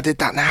 Imagine if I did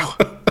that now.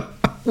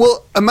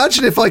 Well,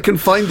 imagine if I can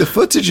find the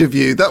footage of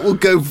you. That will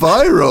go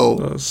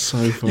viral. That's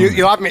so funny.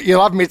 You'll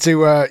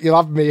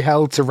have me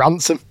held to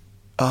ransom.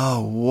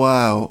 Oh,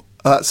 wow.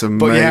 That's amazing.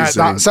 But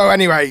yeah, so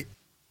anyway,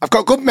 I've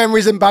got good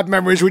memories and bad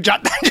memories with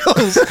Jack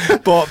Daniels,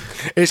 but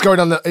it's going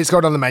on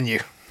the menu.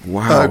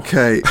 Wow.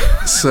 Okay,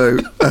 so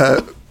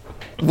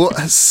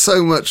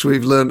so much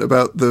we've learned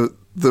about the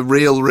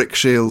real Rick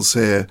Shiels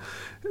here,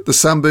 the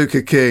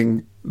Sambuca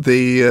King,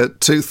 the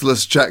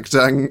toothless Jack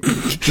Daniels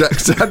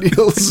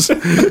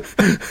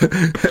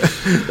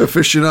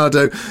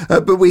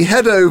aficionado. But we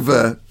head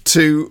over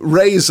to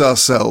raise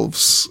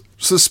ourselves,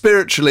 so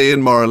spiritually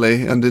and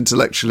morally and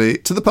intellectually,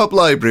 to the pub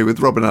library with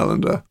Robin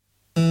Allender.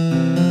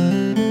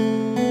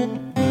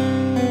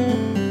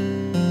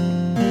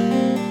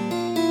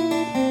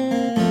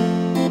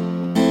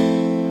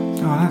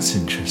 That's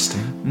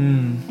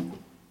interesting.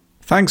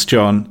 Thanks,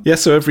 John.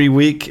 Yes, so every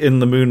week in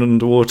The Moon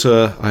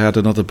Underwater, I add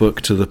another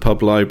book to the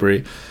pub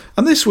library.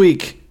 And this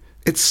week,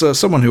 it's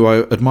someone who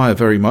I admire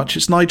very much.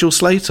 It's Nigel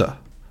Slater,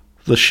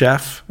 the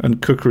chef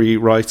and cookery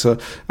writer.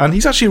 And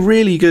he's actually a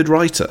really good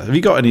writer. Have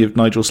you got any of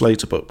Nigel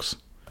Slater books?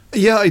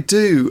 Yeah, I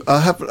do.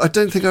 I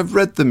don't think I've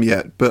read them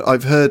yet, but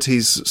I've heard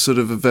he's sort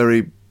of a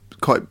very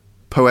quite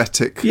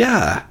poetic...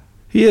 Yeah,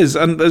 he is.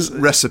 And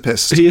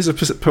recipist. He is a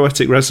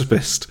poetic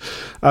recipist.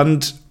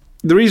 And...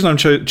 the reason I'm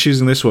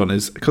choosing this one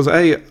is because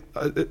A,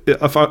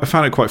 I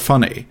found it quite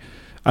funny,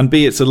 and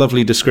B, it's a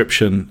lovely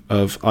description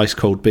of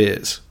ice-cold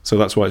beers, so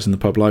that's why it's in the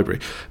pub library.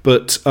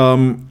 But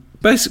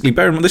basically,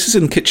 bear in mind, this is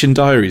in Kitchen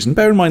Diaries, and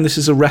bear in mind this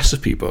is a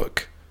recipe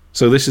book.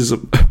 So this is a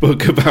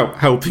book about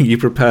helping you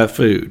prepare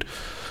food.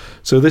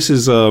 So this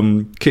is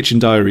Kitchen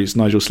Diaries,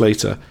 Nigel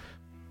Slater.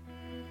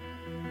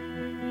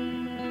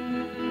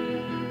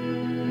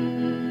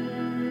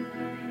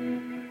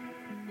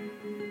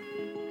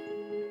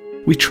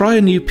 We try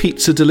a new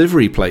pizza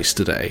delivery place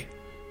today,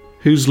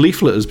 whose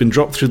leaflet has been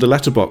dropped through the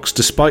letterbox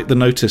despite the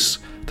notice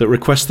that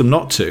requests them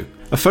not to.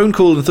 A phone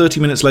call and 30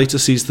 minutes later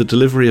sees the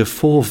delivery of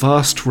 4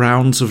 vast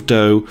rounds of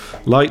dough,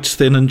 light,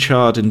 thin and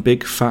charred in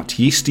big, fat,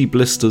 yeasty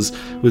blisters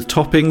with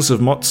toppings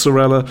of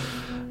mozzarella,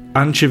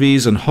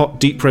 anchovies and hot,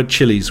 deep red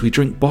chilies. We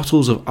drink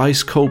bottles of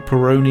ice-cold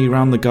Peroni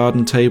round the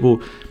garden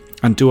table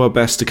and do our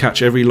best to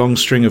catch every long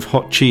string of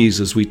hot cheese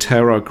as we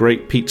tear our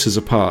great pizzas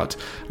apart.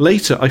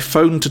 Later, I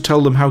phoned to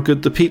tell them how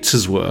good the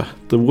pizzas were.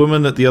 The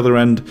woman at the other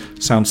end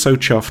sounds so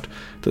chuffed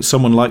that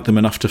someone liked them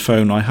enough to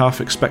phone. I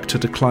half expect her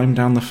to climb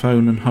down the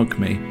phone and hug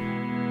me.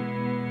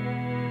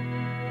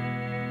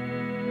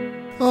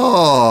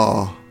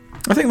 Oh,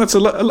 I think that's a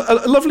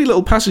lovely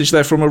little passage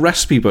there from a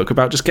recipe book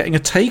about just getting a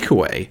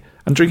takeaway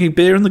and drinking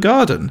beer in the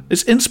garden.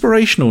 It's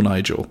inspirational,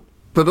 Nigel.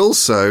 But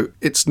also,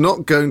 it's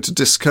not going to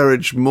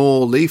discourage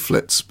more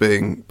leaflets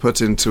being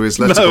put into his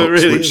letterbox, No, it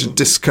really which isn't.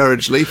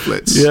 discourage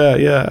leaflets.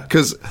 Yeah.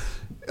 Because,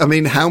 I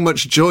mean, how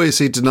much joy is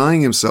he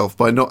denying himself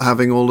by not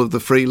having all of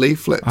the free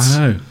leaflets?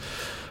 I know.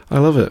 I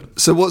love it.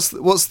 So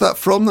what's that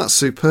from? That's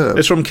superb.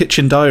 It's from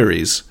Kitchen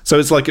Diaries. So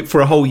it's like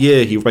for a whole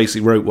year, he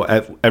basically wrote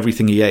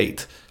everything he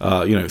ate,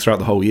 throughout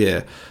the whole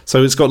year.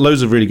 So it's got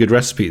loads of really good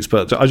recipes.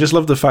 But I just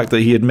love the fact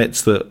that he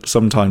admits that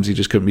sometimes he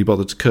just couldn't be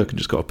bothered to cook and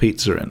just got a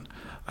pizza in.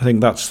 I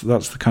think that's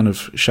the kind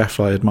of chef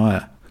I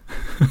admire.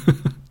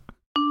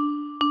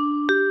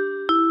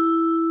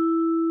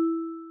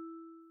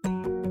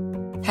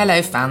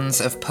 Hello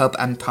fans of Pub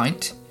and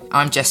Pint.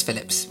 I'm Jess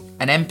Phillips,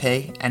 an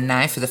MP and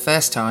now for the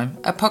first time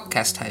a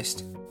podcast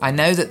host. I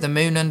know that the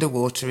moon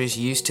underwater is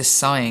used to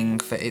sighing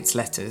for its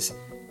letters,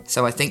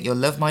 so I think you'll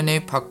love my new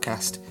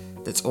podcast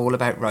that's all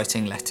about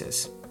writing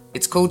letters.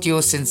 It's called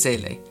Yours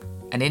Sincerely,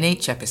 and in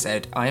each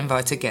episode I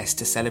invite a guest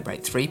to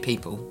celebrate 3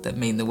 people that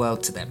mean the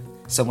world to them.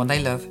 Someone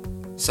they love,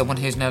 someone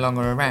who's no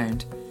longer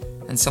around,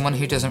 and someone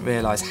who doesn't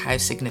realise how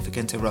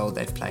significant a role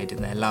they've played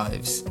in their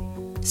lives.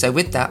 So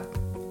with that,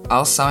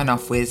 I'll sign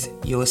off with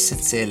Yours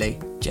Sincerely,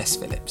 Jess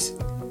Phillips.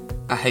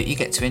 I hope you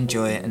get to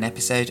enjoy an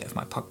episode of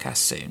my podcast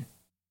soon.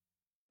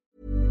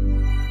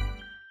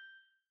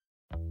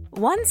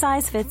 One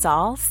size fits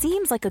all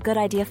seems like a good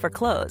idea for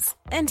clothes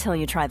until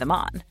you try them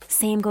on.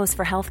 Same goes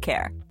for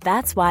healthcare.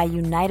 That's why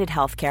United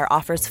Healthcare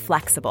offers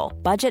flexible,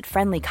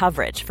 budget-friendly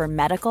coverage for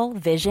medical,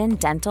 vision,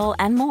 dental,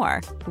 and more.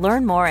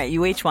 Learn more at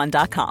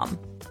uh1.com.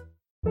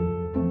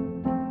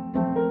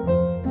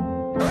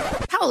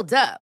 Hold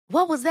up.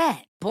 What was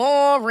that?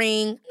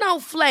 Boring. No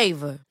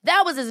flavor.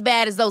 That was as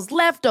bad as those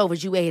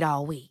leftovers you ate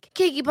all week.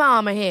 Keke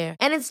Palmer here,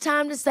 and it's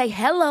time to say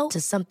hello to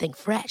something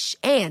fresh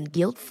and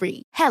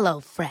guilt-free. Hello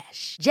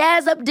Fresh.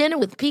 Jazz up dinner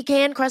with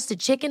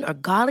pecan-crusted chicken or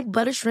garlic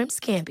butter shrimp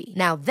scampi.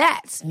 Now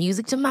that's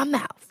music to my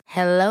mouth.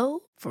 Hello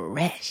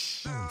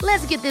Fresh.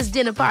 Let's get this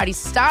dinner party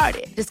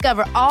started.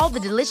 Discover all the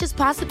delicious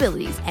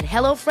possibilities at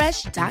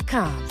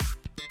hellofresh.com.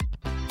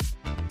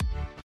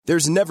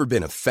 There's never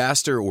been a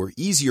faster or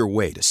easier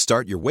way to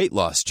start your weight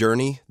loss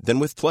journey than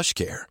with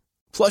PlushCare.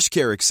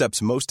 PlushCare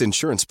accepts most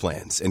insurance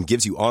plans and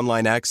gives you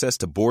online access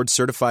to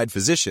board-certified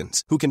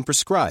physicians who can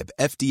prescribe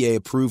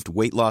FDA-approved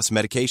weight loss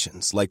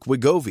medications like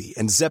Wegovy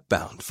and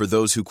Zepbound for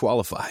those who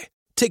qualify.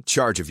 Take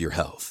charge of your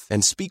health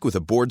and speak with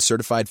a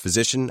board-certified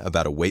physician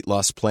about a weight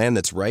loss plan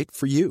that's right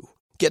for you.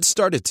 Get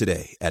started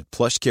today at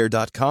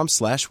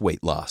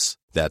plushcare.com/weight loss.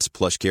 That's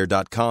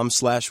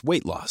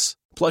plushcare.com/weight loss.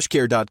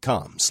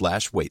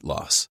 plushcare.com/weight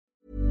loss.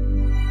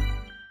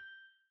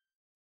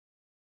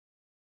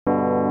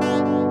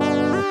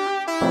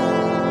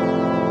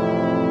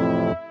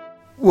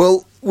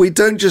 Well, we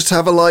don't just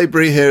have a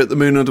library here at the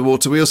Moon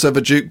Underwater, we also have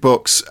a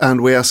jukebox,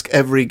 and we ask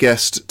every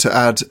guest to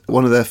add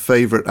one of their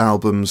favourite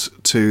albums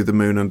to the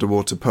Moon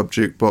Underwater pub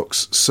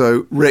jukebox.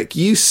 So, Rick,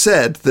 you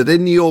said that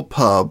in your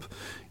pub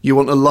you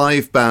want a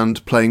live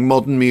band playing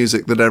modern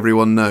music that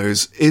everyone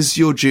knows. Is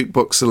your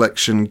jukebox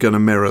selection going to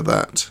mirror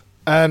that?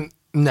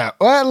 No,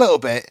 well, a little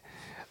bit.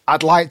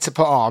 I'd like to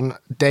put on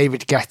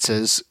David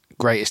Guetta's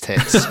greatest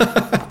hits.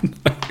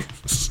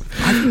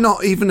 I've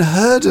not even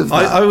heard of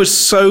that. I was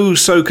so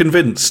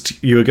convinced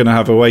you were going to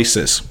have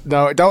Oasis.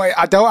 No, I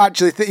don't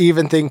actually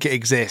even think it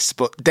exists,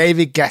 but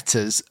David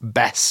Guetta's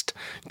best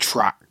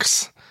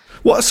tracks.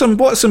 What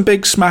are some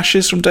big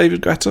smashes from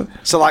David Guetta?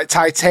 So like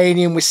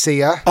Titanium with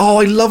Sia. Oh,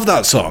 I love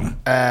that song.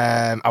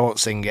 I won't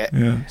sing it.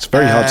 Yeah, it's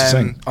very hard to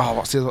sing. Oh,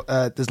 what's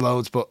the there's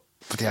loads, but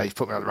yeah, you've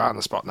put me right on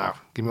the spot now.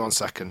 Give me 1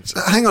 second.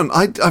 Hang on,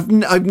 I've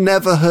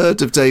never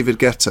heard of David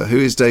Guetta. Who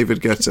is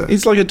David Guetta?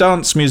 He's like a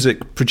dance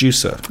music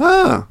producer.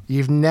 Ah.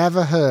 You've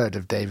never heard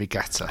of David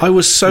Guetta? I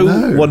was so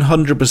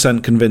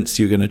 100% convinced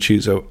you were going to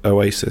choose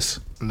Oasis.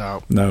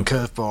 No.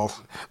 Curveball.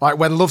 Like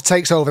When Love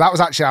Takes Over. That was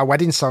actually our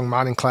wedding song,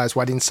 mine and Claire's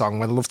wedding song,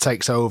 When Love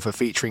Takes Over,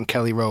 featuring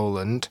Kelly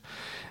Rowland.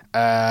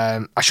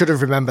 I should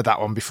have remembered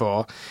that one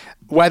before.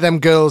 Where Them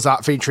Girls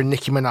At, featuring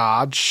Nicki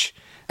Minaj.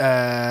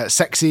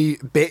 Sexy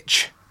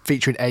Bitch,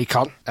 featuring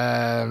Akon.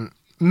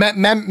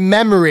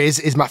 Memories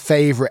is my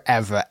favourite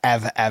ever.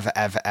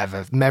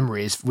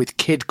 Memories with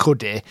Kid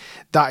Cudi.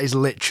 That is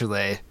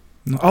literally...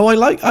 Oh,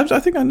 I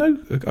think I know.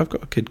 I've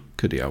got a Kid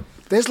Cudi album.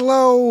 There's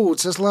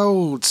loads.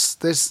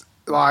 There's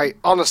like,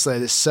 honestly,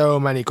 there's so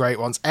many great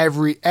ones.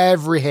 Every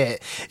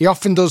hit. He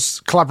often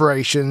does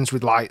collaborations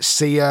with like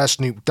Sia,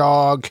 Snoop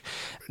Dogg,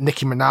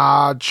 Nicki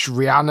Minaj,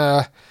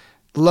 Rihanna,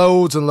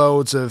 loads and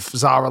loads of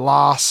Zara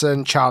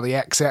Larsson, Charlie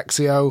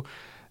XCXO,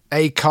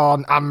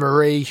 Akon,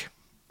 Anne-Marie,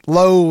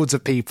 loads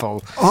of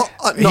people.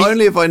 Not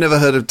only have I never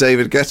heard of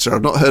David Guetta,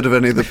 I've not heard of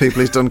any of the people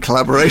he's done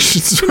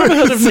collaborations with. You've never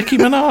heard of Nicki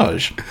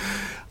Minaj?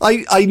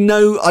 I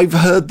know, I've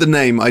heard the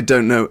name, I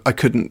don't know, I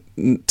couldn't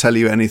tell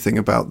you anything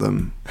about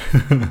them.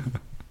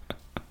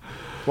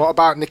 What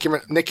about Nicki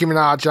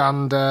Minaj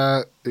and,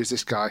 who's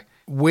this guy?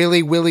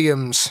 Willie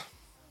Williams.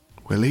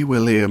 Willie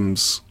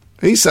Williams.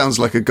 He sounds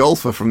like a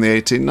golfer from the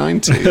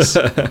 1890s.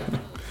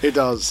 He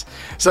does.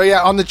 So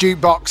yeah, on the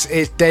jukebox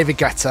is David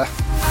Guetta.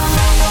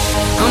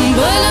 I'm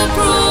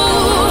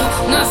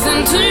bulletproof,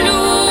 nothing to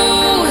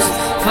lose.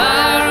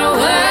 Far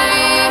away,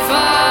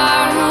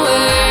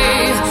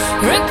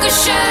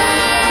 ricochet.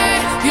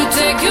 You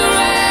take your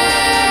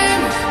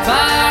aim.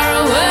 Far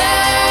away,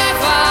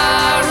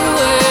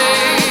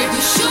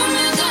 you shoot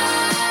me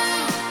down.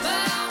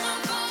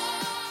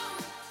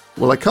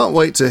 Well, I can't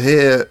wait to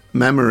hear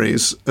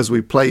Memories as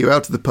we play you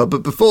out of the pub.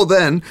 But before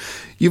then,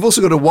 you've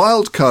also got a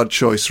wild card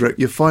choice, Rick,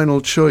 your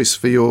final choice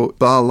for your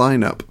bar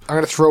lineup. I'm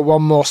going to throw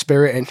one more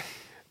spirit in,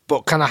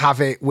 but can I have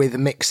it with a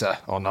mixer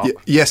or not?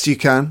 Yes, you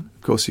can.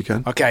 Of course you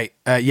can. Okay,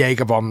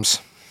 Jaeger bombs.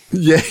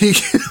 Yeah,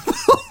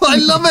 I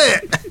love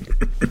it.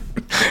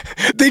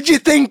 Did you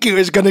think it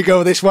was going to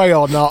go this way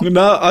or not?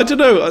 No, I don't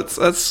know.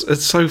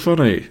 It's so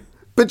funny.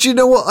 But do you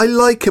know what I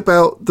like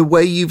about the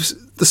way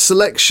the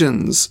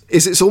selections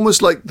is it's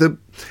almost like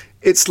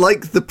it's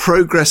like the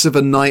progress of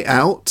a night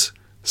out.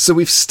 So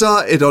we've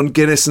started on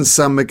Guinness and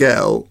San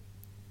Miguel,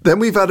 then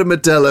we've had a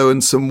Modelo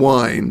and some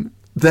wine,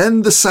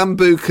 then the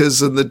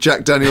Sambucas and the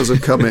Jack Daniels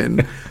have come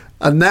in,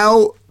 and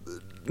now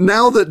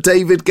that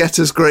David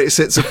Guetta's greatest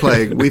hits are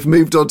playing, we've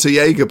moved on to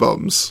Jaeger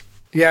bombs.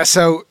 Yeah,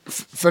 so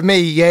for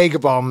me, Jaeger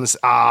bombs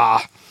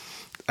are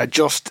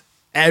just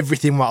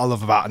everything what I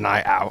love about a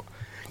night out.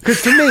 Because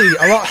for me,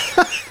 a lot...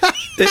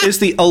 It is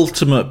the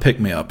ultimate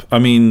pick-me-up. I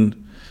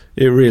mean,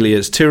 it really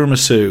is.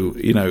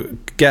 Tiramisu,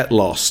 get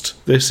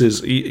lost. This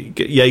is...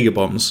 Jaeger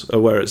bombs are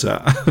where it's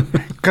at.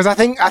 Because I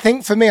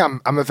think for me, I'm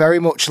a very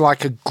much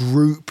like a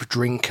group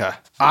drinker.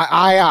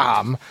 I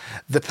am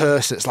the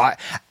person that's like...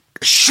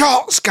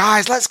 Shots,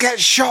 guys, let's get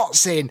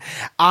shots in.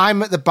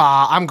 I'm at the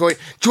bar, I'm going,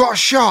 do you want a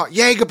shot?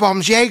 Jaeger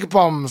bombs,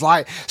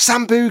 like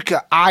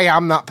Sambuca. I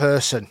am that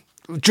person.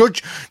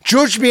 Judge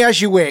me as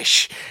you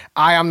wish.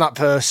 I am that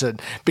person.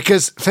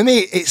 Because for me,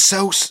 it's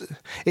so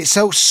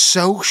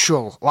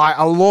social. Like,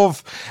 I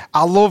love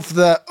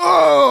the,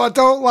 oh, I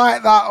don't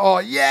like that,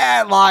 or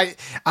yeah, like,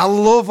 I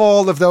love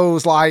all of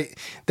those, like,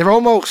 they're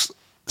almost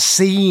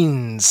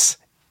scenes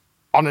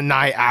on a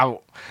night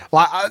out.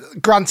 Like,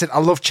 granted, I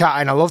love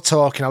chatting, I love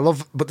talking,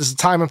 but there's a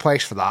time and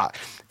place for that.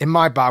 In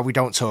my bar, we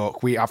don't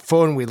talk. We have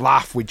fun, we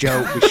laugh, we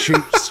joke, we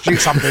shoot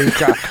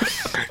Sambuca.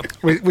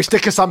 We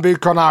stick a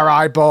Sambuca on our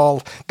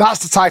eyeball.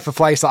 That's the type of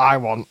place that I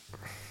want.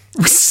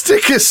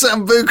 Stick a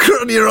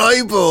Sambuca on your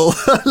eyeball.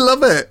 I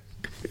love it.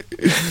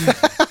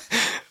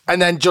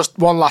 And then just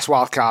one last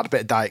wild card, a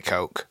bit of Diet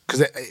Coke, because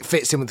it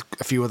fits in with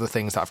a few other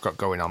things that I've got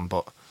going on,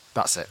 but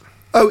that's it.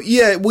 Oh,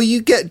 yeah, well,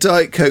 you get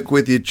Diet Coke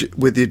with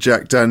your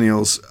Jack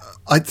Daniels.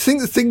 I think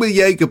the thing with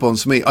Jaeger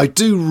bombs for me, I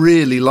do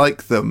really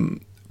like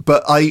them,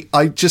 but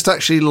I just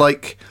actually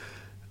like...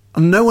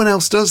 No one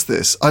else does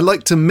this. I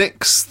like to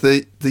mix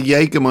the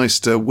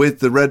Jägermeister with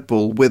the Red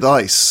Bull with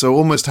ice, so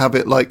almost have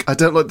it like... I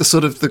don't like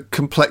the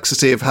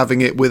complexity of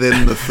having it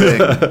within the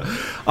thing.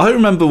 I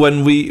remember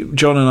when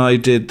John and I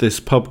did this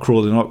pub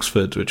crawl in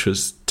Oxford, which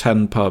was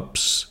 10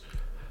 pubs,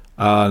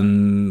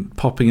 and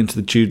popping into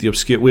the Jude the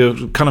Obscure. We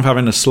were kind of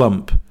having a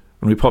slump,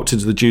 and we popped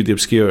into the Jude the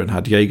Obscure and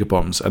had Jaeger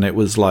bombs, and it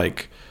was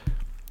like...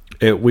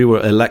 we were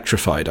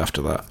electrified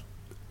after that.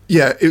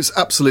 Yeah, it was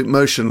absolute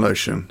motion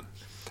lotion.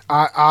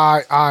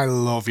 I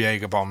love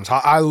Jaeger bombs.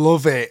 I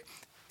love it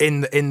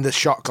in the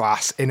shot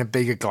glass, in a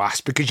bigger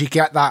glass, because you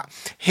get that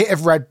hit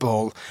of Red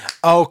Bull.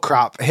 Oh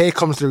crap! Here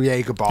comes the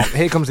Jaeger bomb.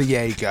 Here comes the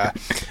Jaeger.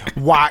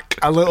 Whack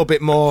a little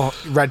bit more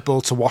Red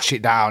Bull to wash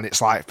it down. It's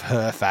like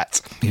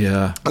perfect.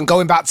 Yeah. And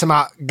going back to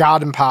my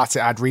garden party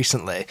I had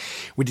recently,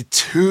 we did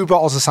 2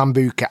 bottles of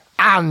Sambuca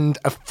and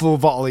a full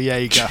bottle of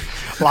Jaeger.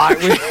 Like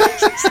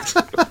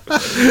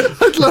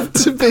I'd love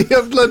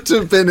to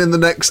have been in the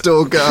next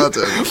door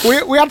garden.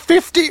 We had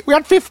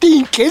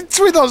 15 kids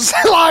with us.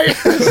 Like,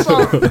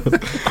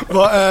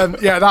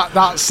 but yeah,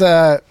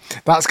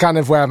 that's kind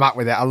of where I'm at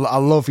with it. I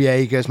love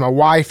Jaegers. My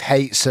wife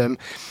hates them.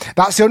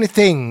 That's the only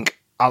thing.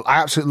 I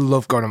absolutely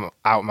love going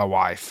out with my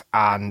wife,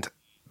 and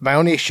my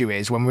only issue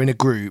is when we're in a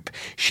group,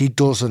 she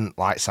doesn't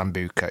like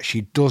Sambuca.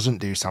 She doesn't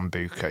do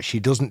Sambuca. She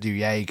doesn't do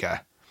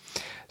Jaeger.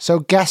 So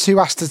guess who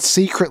has to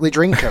secretly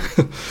drink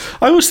them?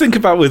 I always think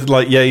about with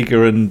like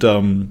Jaeger and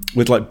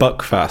with like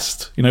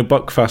Buckfast.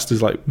 Buckfast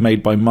is like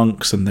made by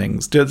monks and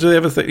things. Do they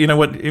ever think,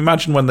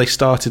 imagine when they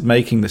started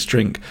making this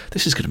drink,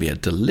 this is going to be a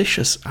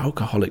delicious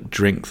alcoholic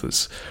drink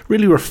that's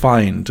really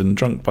refined and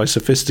drunk by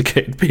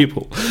sophisticated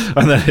people.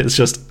 And then it's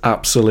just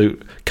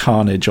absolute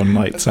carnage on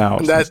nights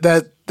out.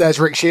 There's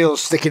Rick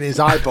Shiels sticking his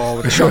eyeball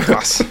with a shot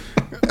glass.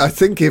 I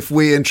think if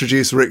we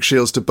introduce Rick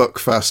Shiels to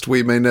Buckfast,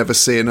 we may never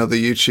see another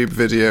YouTube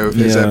video of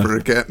his ever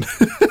again.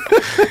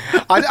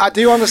 I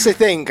do honestly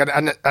think,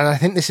 and I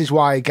think this is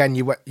why, again,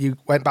 you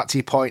went back to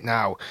your point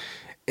now,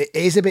 it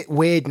is a bit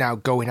weird now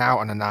going out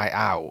on a night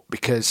out,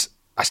 because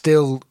I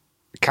still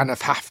kind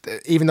of have to,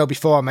 even though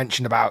before I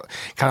mentioned about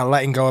kind of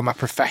letting go of my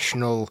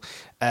professional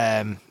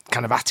kind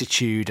of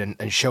attitude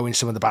and showing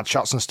some of the bad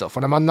shots and stuff,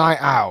 when I'm on night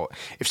out,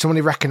 if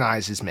somebody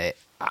recognises me,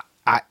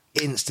 I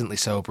instantly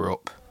sober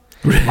up.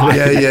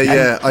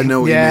 Yeah. I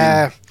know what you mean.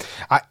 Yeah,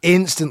 I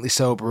instantly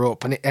sober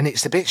up, and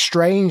it's a bit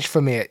strange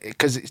for me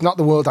because it's not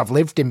the world I've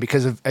lived in.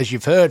 Because of, as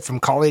you've heard from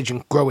college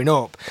and growing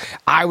up,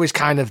 I was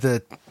kind of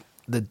the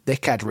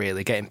dickhead,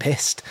 really getting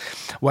pissed.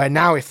 Where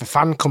now, if a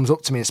fan comes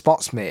up to me and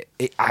spots me,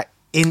 I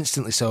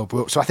instantly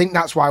sober up. So I think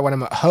that's why when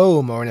I'm at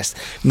home or in a...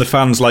 And the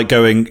fan's like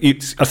going,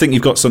 I think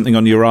you've got something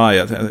on your eye.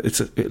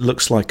 It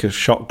looks like a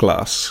shot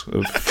glass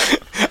of...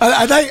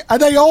 Are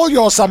they all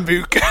your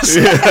Sambucas?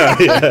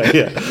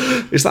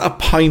 Yeah. Is that a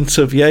pint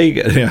of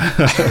Jaeger? Yeah.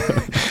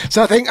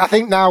 So I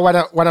think now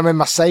when I'm in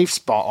my safe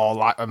spot or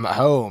like I'm at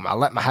home, I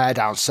let my hair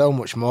down so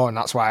much more, and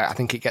that's why I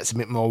think it gets a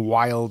bit more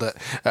wild at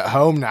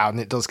home now than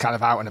it does kind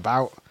of out and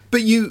about.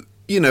 But you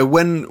you know,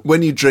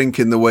 when you drink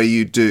in the way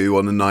you do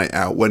on a night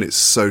out, when it's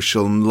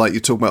social, and like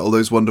you're talking about all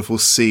those wonderful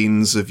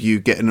scenes of you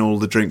getting all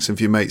the drinks in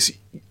for your mates,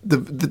 the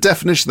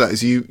definition of that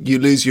is you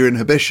lose your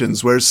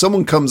inhibitions, whereas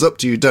someone comes up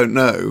to you don't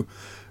know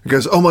and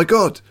goes, oh my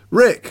God,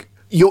 Rick,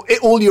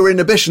 all your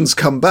inhibitions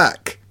come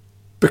back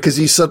because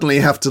you suddenly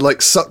have to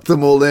like suck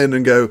them all in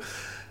and go,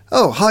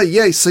 oh, hi,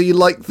 yay, so you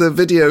like the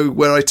video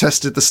where I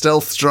tested the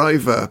stealth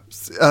driver?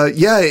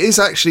 Yeah, it is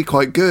actually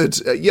quite good.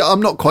 Yeah, I'm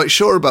not quite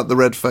sure about the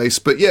red face,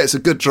 but yeah, it's a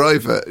good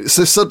driver.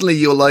 So suddenly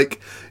you're like,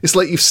 it's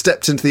like you've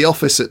stepped into the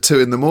office at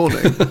 2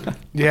 a.m.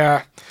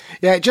 Yeah.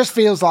 Yeah, it just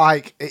feels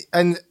like,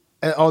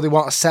 or they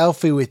want a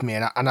selfie with me,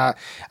 and I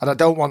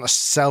don't want a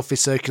selfie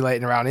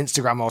circulating around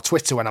Instagram or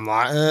Twitter when I'm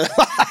like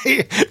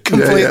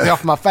completely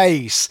off my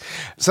face.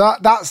 So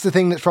that's the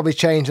thing that's probably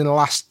changed in the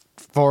last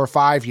 4 or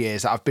 5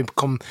 years, that I've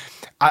become.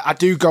 I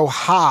do go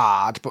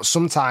hard, but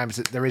sometimes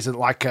there isn't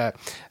like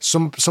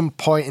some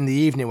point in the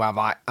evening where I'm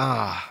like,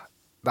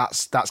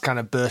 that's kind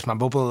of burst my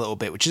bubble a little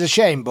bit, which is a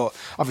shame, but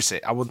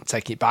obviously I wouldn't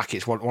take it back.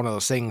 It's one of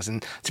those things,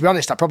 and to be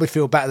honest, I probably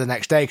feel better the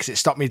next day because it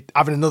stopped me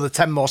having another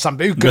 10 more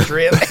Sambucas,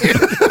 really.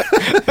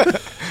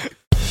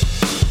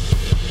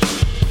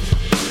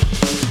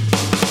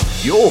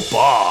 You're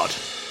barred.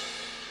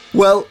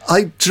 Well,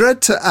 I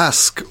dread to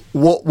ask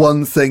what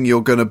one thing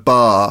you're going to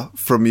bar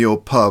from your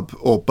pub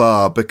or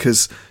bar,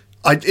 because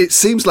it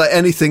seems like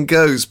anything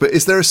goes, but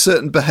is there a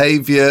certain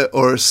behaviour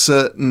or a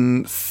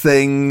certain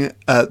thing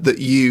that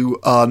you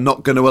are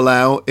not going to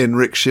allow in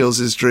Rick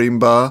Shiels' dream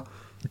bar?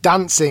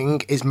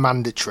 Dancing is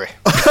mandatory.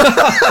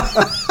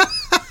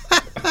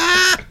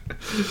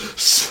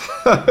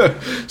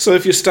 So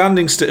if you're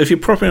standing still, if you're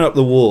propping up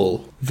the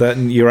wall,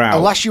 then you're out.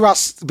 Unless you are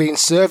being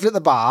served at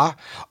the bar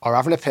or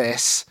having a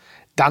piss,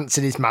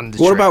 dancing is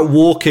mandatory. What about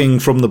walking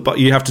from the bar?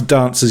 You have to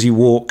dance as you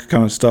walk,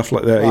 kind of stuff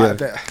like that. Like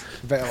yeah.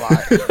 A bit of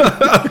like.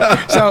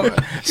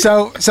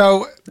 so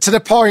to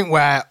the point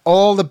where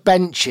all the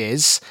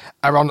benches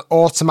are on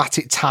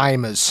automatic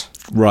timers.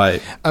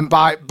 Right. And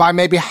by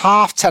maybe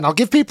 10:30, I'll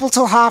give people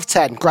till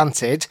 10:30,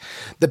 granted,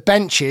 the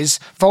benches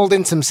fold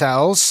into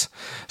themselves.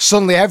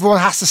 Suddenly everyone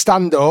has to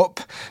stand up.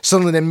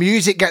 Suddenly the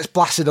music gets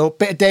blasted up.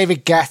 Bit of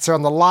David Guetta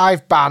on the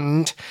live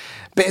band.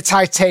 Bit of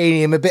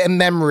Titanium, a bit of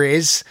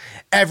Memories.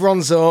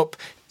 Everyone's up.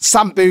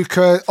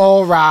 Sambuca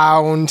all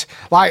round.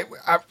 Like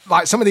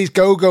some of these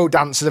go-go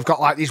dancers have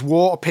got like these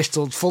water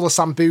pistols full of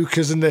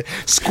Sambucas and they're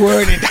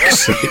squirting down.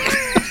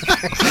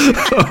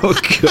 Oh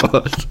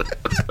God.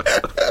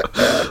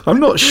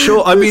 I'm not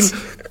sure. I mean,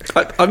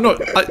 I'm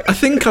not. I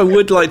think I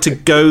would like to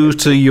go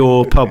to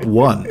your pub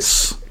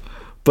once,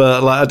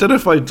 but like I don't know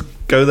if I'd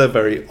go there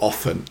very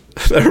often.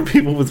 There are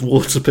people with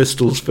water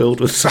pistols filled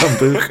with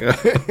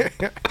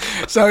Sambuca.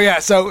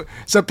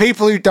 So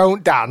people who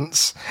don't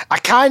dance, I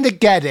kind of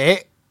get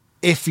it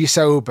if you're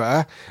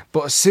sober,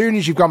 but as soon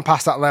as you've gone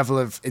past that level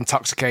of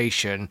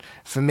intoxication,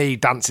 for me,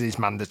 dancing is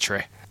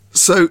mandatory.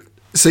 So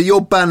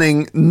you're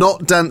banning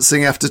not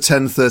dancing after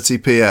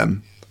 10:30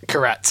 p.m.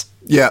 Correct.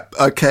 Yeah,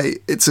 okay.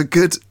 It's a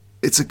good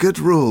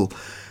rule.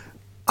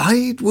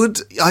 I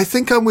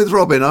think I'm with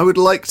Robin. I would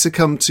like to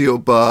come to your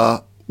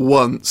bar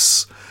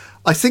once.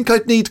 I think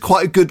I'd need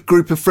quite a good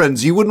group of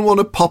friends. You wouldn't want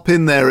to pop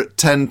in there at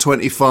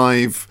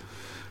 10:25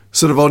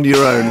 sort of on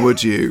your own,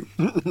 would you?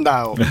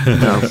 No.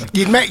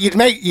 You'd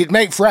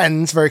make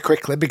friends very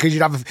quickly because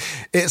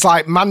it's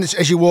like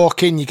as you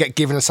walk in, you get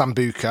given a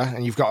Sambuca,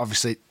 and you've got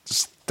obviously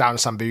down a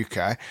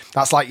Sambuca.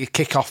 That's like your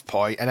kick-off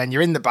point, and then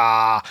you're in the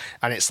bar,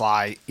 and it's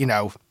like, you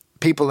know,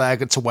 people there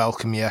good to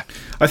welcome you.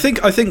 I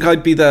think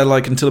I'd be there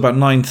like until about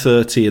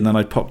 9:30, and then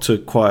I'd pop to a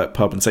quiet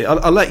pub and say,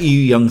 I'll let you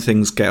young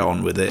things get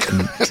on with it,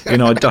 and you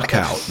know, I'd duck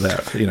out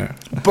there, you know.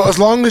 But as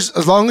long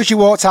as you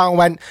walked out and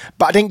went,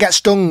 but I didn't get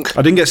stung.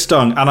 I didn't get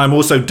stung, and I'm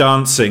also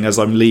dancing as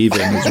I'm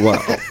leaving as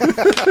well.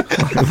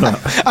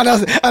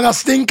 and I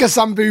stink of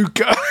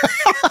Sambuca.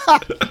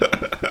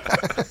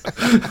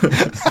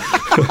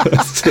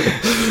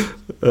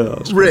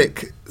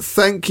 Rick,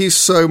 thank you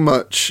so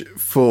much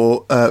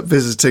for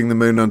visiting the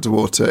Moon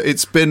Underwater.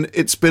 It's been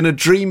a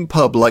dream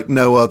pub like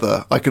no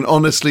other. I can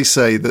honestly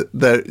say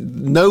that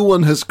no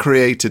one has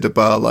created a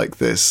bar like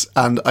this,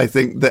 and I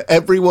think that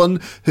everyone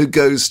who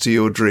goes to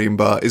your dream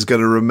bar is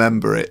going to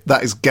remember it.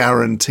 That is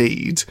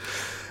guaranteed.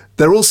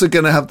 They're also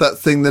going to have that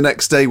thing the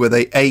next day where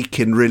they ache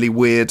in really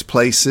weird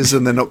places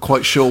and they're not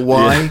quite sure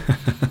why. Yeah.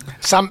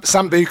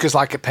 Sambuca's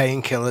like a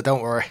painkiller,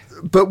 don't worry.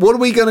 But what are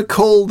we going to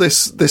call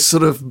this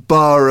sort of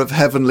bar of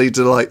heavenly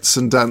delights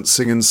and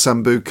dancing and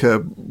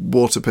Sambuca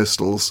water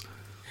pistols?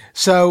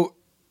 So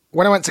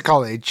when I went to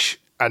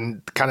college,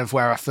 and kind of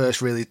where I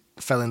first really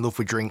fell in love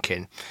with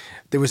drinking,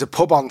 there was a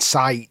pub on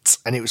site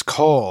and it was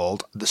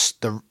called the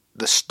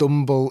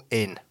Stumble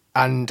Inn.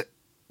 And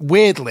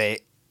weirdly,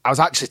 I was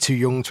actually too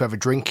young to ever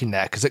drink in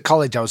there because at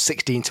college I was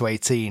 16 to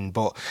 18,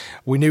 but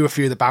we knew a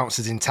few of the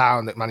bouncers in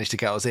town that managed to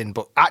get us in.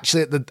 But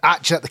actually at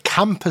the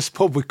campus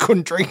pub, we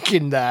couldn't drink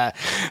in there.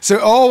 So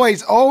it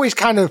always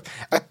kind of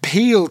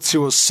appealed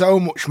to us so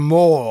much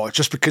more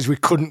just because we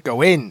couldn't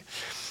go in.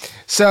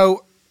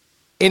 So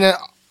in a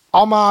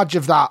homage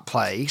of that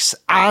place,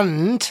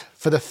 and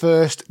for the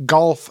first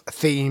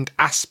golf-themed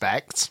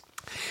aspect.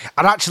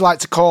 I'd actually like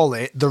to call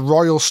it the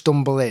Royal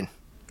Stumble In.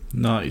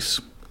 Nice.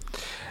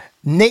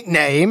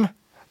 Nickname,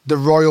 the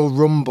Royal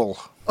Rumble.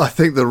 I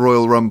think the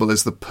Royal Rumble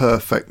is the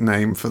perfect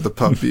name for the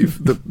pub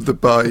the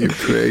bar you've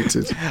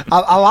created.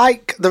 I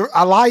like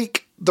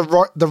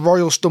the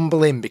Royal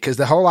Stumble In because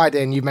the whole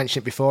idea, and you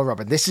mentioned it before,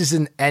 Robin, this is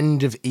an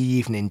end of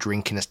evening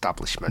drinking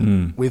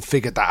establishment. We've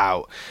figured that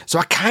out. So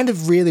I kind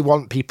of really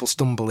want people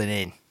stumbling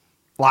in.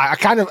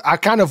 Like I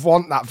kind of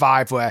want that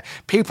vibe where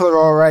people are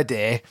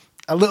already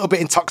a little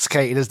bit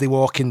intoxicated as they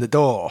walk in the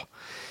door.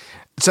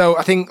 So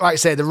I think, like I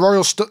say, the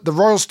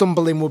Royal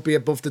Stumble In would be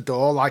above the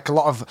door. Like a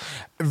lot of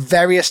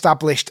very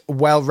established,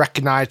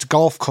 well-recognised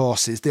golf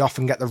courses, they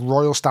often get the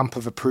Royal Stamp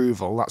of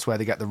Approval. That's where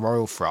they get the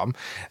Royal from.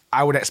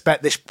 I would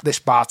expect this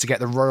bar to get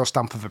the Royal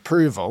Stamp of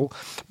Approval.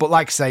 But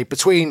like I say,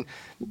 between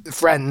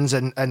friends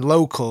and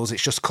locals,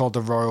 it's just called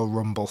the Royal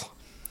Rumble.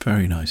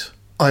 Very nice.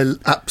 I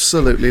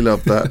absolutely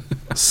love that.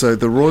 So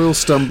the Royal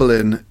Stumble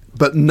In,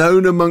 but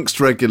known amongst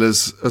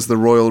regulars as the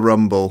Royal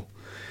Rumble,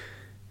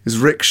 is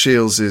Rick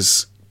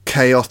Shiels'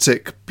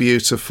 chaotic,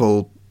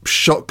 beautiful,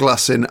 shot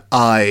glass in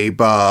eye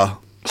bar.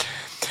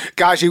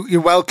 Guys,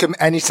 you're welcome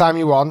anytime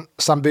you want.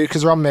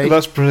 Sambucas are on me.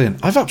 That's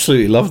brilliant. I've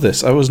absolutely loved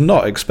this. I was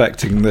not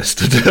expecting this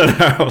to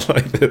turn out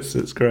like this.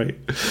 It's great.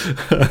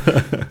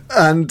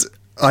 And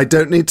I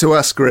don't need to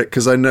ask Rick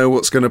because I know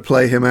what's going to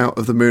play him out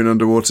of the Moon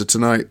Underwater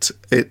tonight.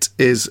 It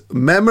is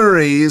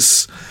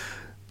Memories,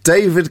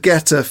 David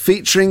Guetta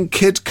featuring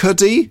Kid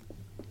Cudi.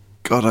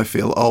 God, I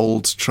feel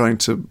old trying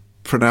to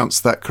pronounce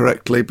that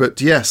correctly,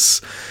 but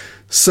yes.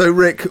 So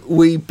Rick,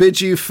 we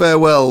bid you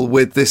farewell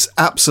with this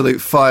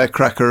absolute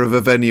firecracker of a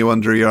venue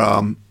under your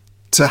arm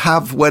to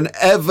have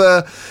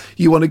whenever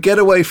you want to get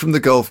away from the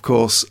golf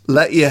course,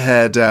 let your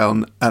hair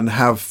down and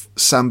have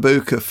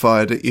Sambuca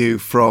fired at you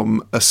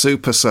from a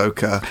super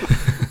soaker.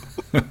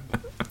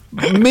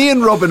 Me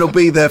and Robin will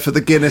be there for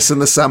the Guinness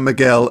and the San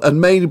Miguel,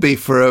 and maybe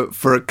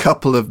for a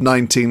couple of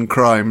 19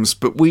 crimes,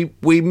 but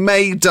we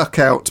may duck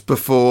out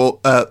before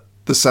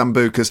the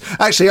Sambucas.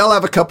 Actually, I'll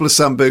have a couple of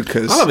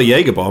Sambucas. I'll have a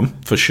Jaeger bomb,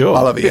 for sure.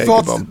 I'll have a Jaeger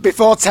bomb.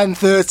 Before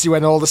 10:30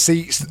 when all the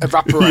seats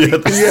evaporate.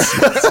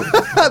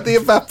 The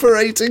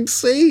evaporating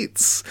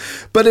seats.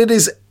 But it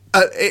is,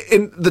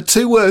 in the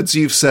two words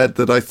you've said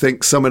that I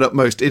think sum it up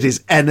most, it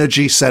is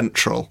energy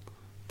central.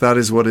 That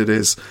is what it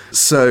is.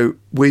 So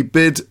we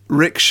bid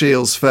Rick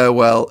Shiels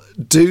farewell.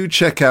 Do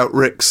check out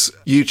Rick's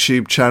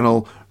YouTube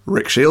channel,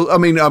 Rick Shiels. I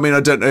mean,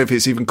 I don't know if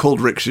it's even called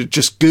Rick Shiels.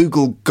 Just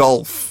Google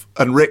golf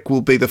and Rick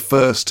will be the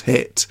first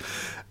hit.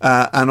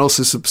 And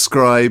also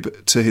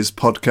subscribe to his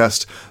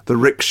podcast, the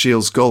Rick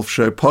Shiels Golf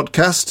Show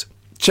podcast.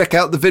 Check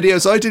out the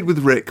videos I did with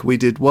Rick. We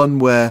did one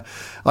where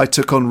I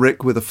took on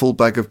Rick with a full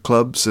bag of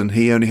clubs and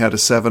he only had a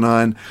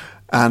 7-iron.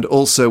 And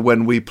also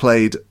when we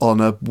played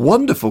on a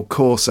wonderful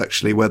course,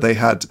 actually, where they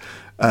had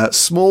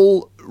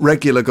small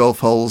regular golf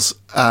holes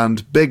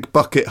and big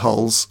bucket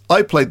holes.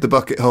 I played the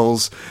bucket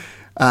holes,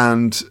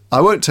 and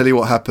I won't tell you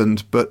what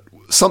happened, but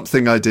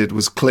something I did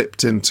was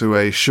clipped into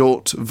a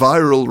short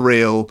viral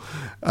reel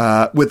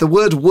with the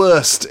word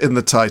worst in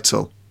the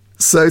title.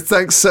 So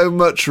thanks so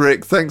much,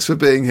 Rick. Thanks for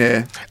being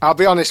here. I'll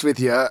be honest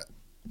with you.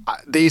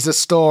 These are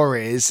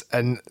stories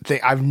and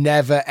I've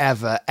never,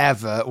 ever,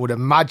 ever would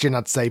imagine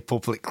I'd say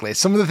publicly.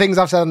 Some of the things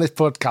I've said on this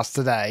podcast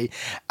today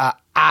are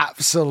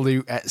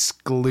absolute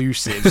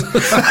exclusives.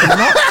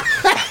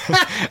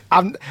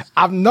 I'm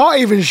not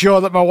even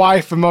sure that my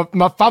wife and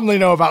my family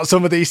know about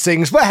some of these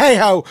things. But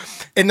hey-ho,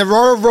 in the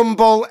Royal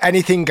Rumble,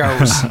 anything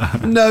goes.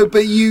 No,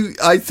 but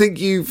I think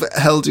you've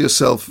held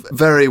yourself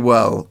very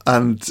well.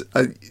 And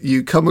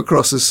you come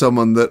across as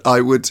someone that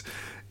I would,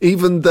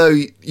 even though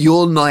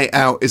your night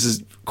out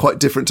is quite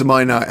different to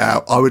my night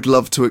out, I would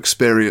love to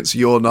experience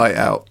your night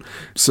out.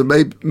 So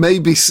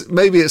maybe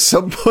at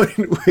some point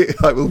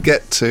I will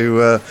get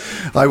to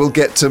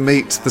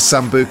meet the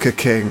Sambuca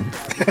King.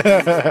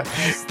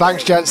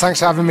 Thanks, gents. Thanks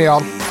for having me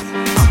on.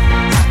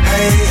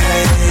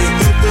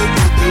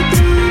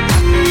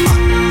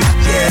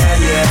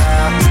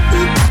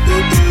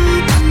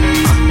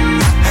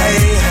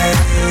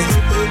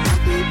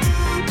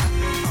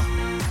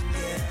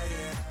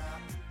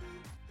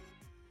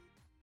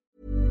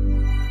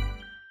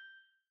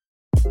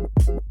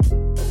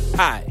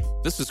 Hi,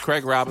 this is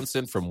Craig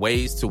Robinson from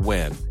Ways to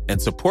Win, and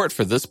support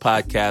for this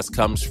podcast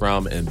comes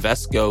from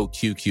Invesco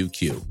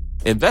QQQ.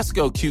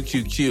 Invesco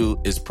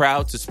QQQ is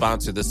proud to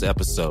sponsor this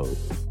episode,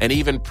 and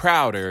even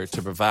prouder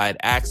to provide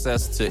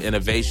access to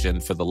innovation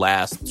for the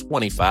last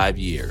 25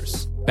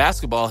 years.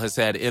 Basketball has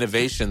had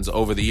innovations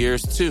over the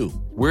years, too.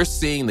 We're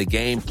seeing the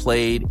game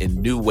played in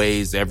new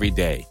ways every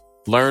day.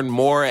 Learn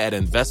more at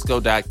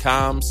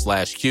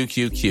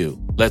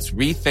Invesco.com/QQQ. Let's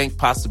rethink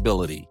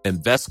possibility.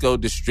 Invesco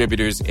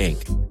Distributors,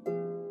 Inc.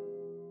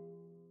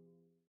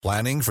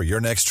 Planning for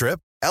your next trip?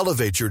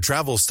 Elevate your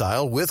travel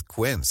style with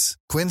Quince.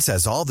 Quince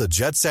has all the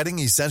jet-setting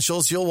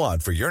essentials you'll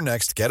want for your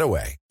next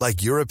getaway,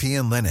 like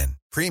European linen,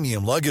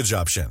 premium luggage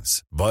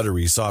options,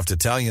 buttery soft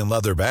Italian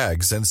leather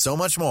bags, and so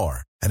much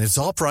more. And it's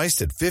all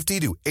priced at 50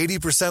 to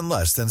 80%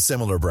 less than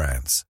similar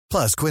brands.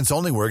 Plus, Quince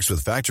only works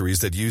with factories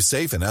that use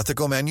safe and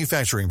ethical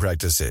manufacturing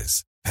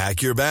practices.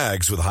 Pack your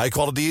bags with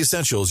high-quality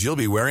essentials you'll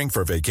be wearing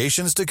for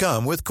vacations to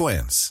come with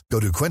Quince. Go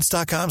to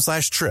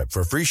quince.com/trip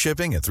for free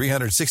shipping and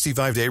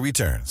 365-day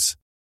returns.